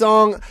his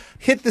song,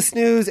 Hit the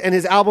Snooze, and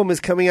his album is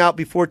coming out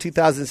before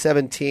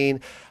 2017.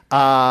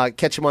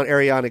 Catch him on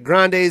Ariana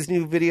Grande's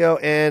new video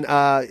and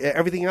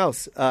everything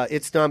else.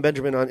 It's Don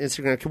Benjamin on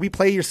Instagram. Can we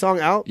play your song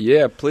out?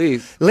 Yeah,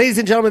 please. Ladies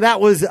and gentlemen, that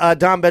was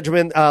Don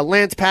Benjamin,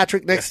 Lance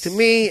Patrick next to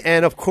me,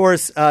 and of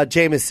course,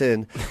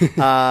 Jameson.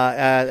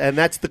 And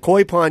that's the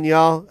Koy Po,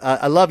 y'all.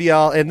 I love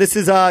y'all. And this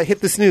is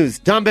Hit the Snooze.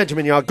 Don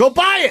Benjamin, y'all. Go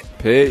buy it!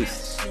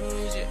 Peace.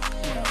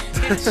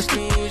 Hit the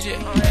snooze,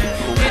 yeah.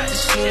 Hit the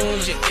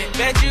snooze, yeah.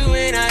 Bet you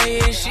when I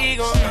hear she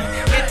gon'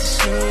 hit the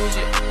snooze,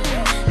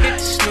 yeah.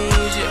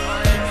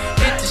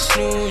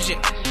 snooze,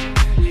 yeah.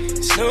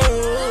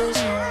 Snooze.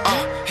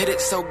 Hit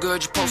it so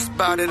good, you post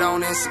about it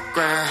on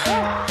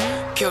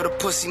Instagram. Kill the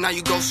pussy, now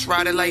you ghost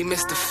ride it like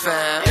Mr.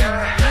 Fab.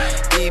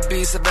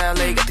 EB's a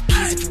valet, got the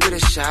keys if you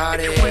with a shot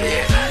it.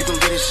 You gon'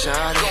 get a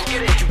shot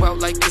it. Put you out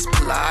like this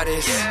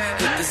Pilates.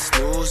 Hit the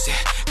snooze,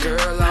 yeah.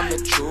 Girl, I'm the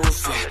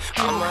truth,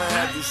 yeah. I'ma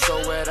have you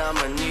so wet,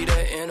 I'ma need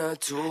her in a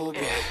tube,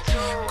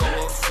 yeah.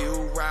 Go a few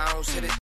rounds, hit it.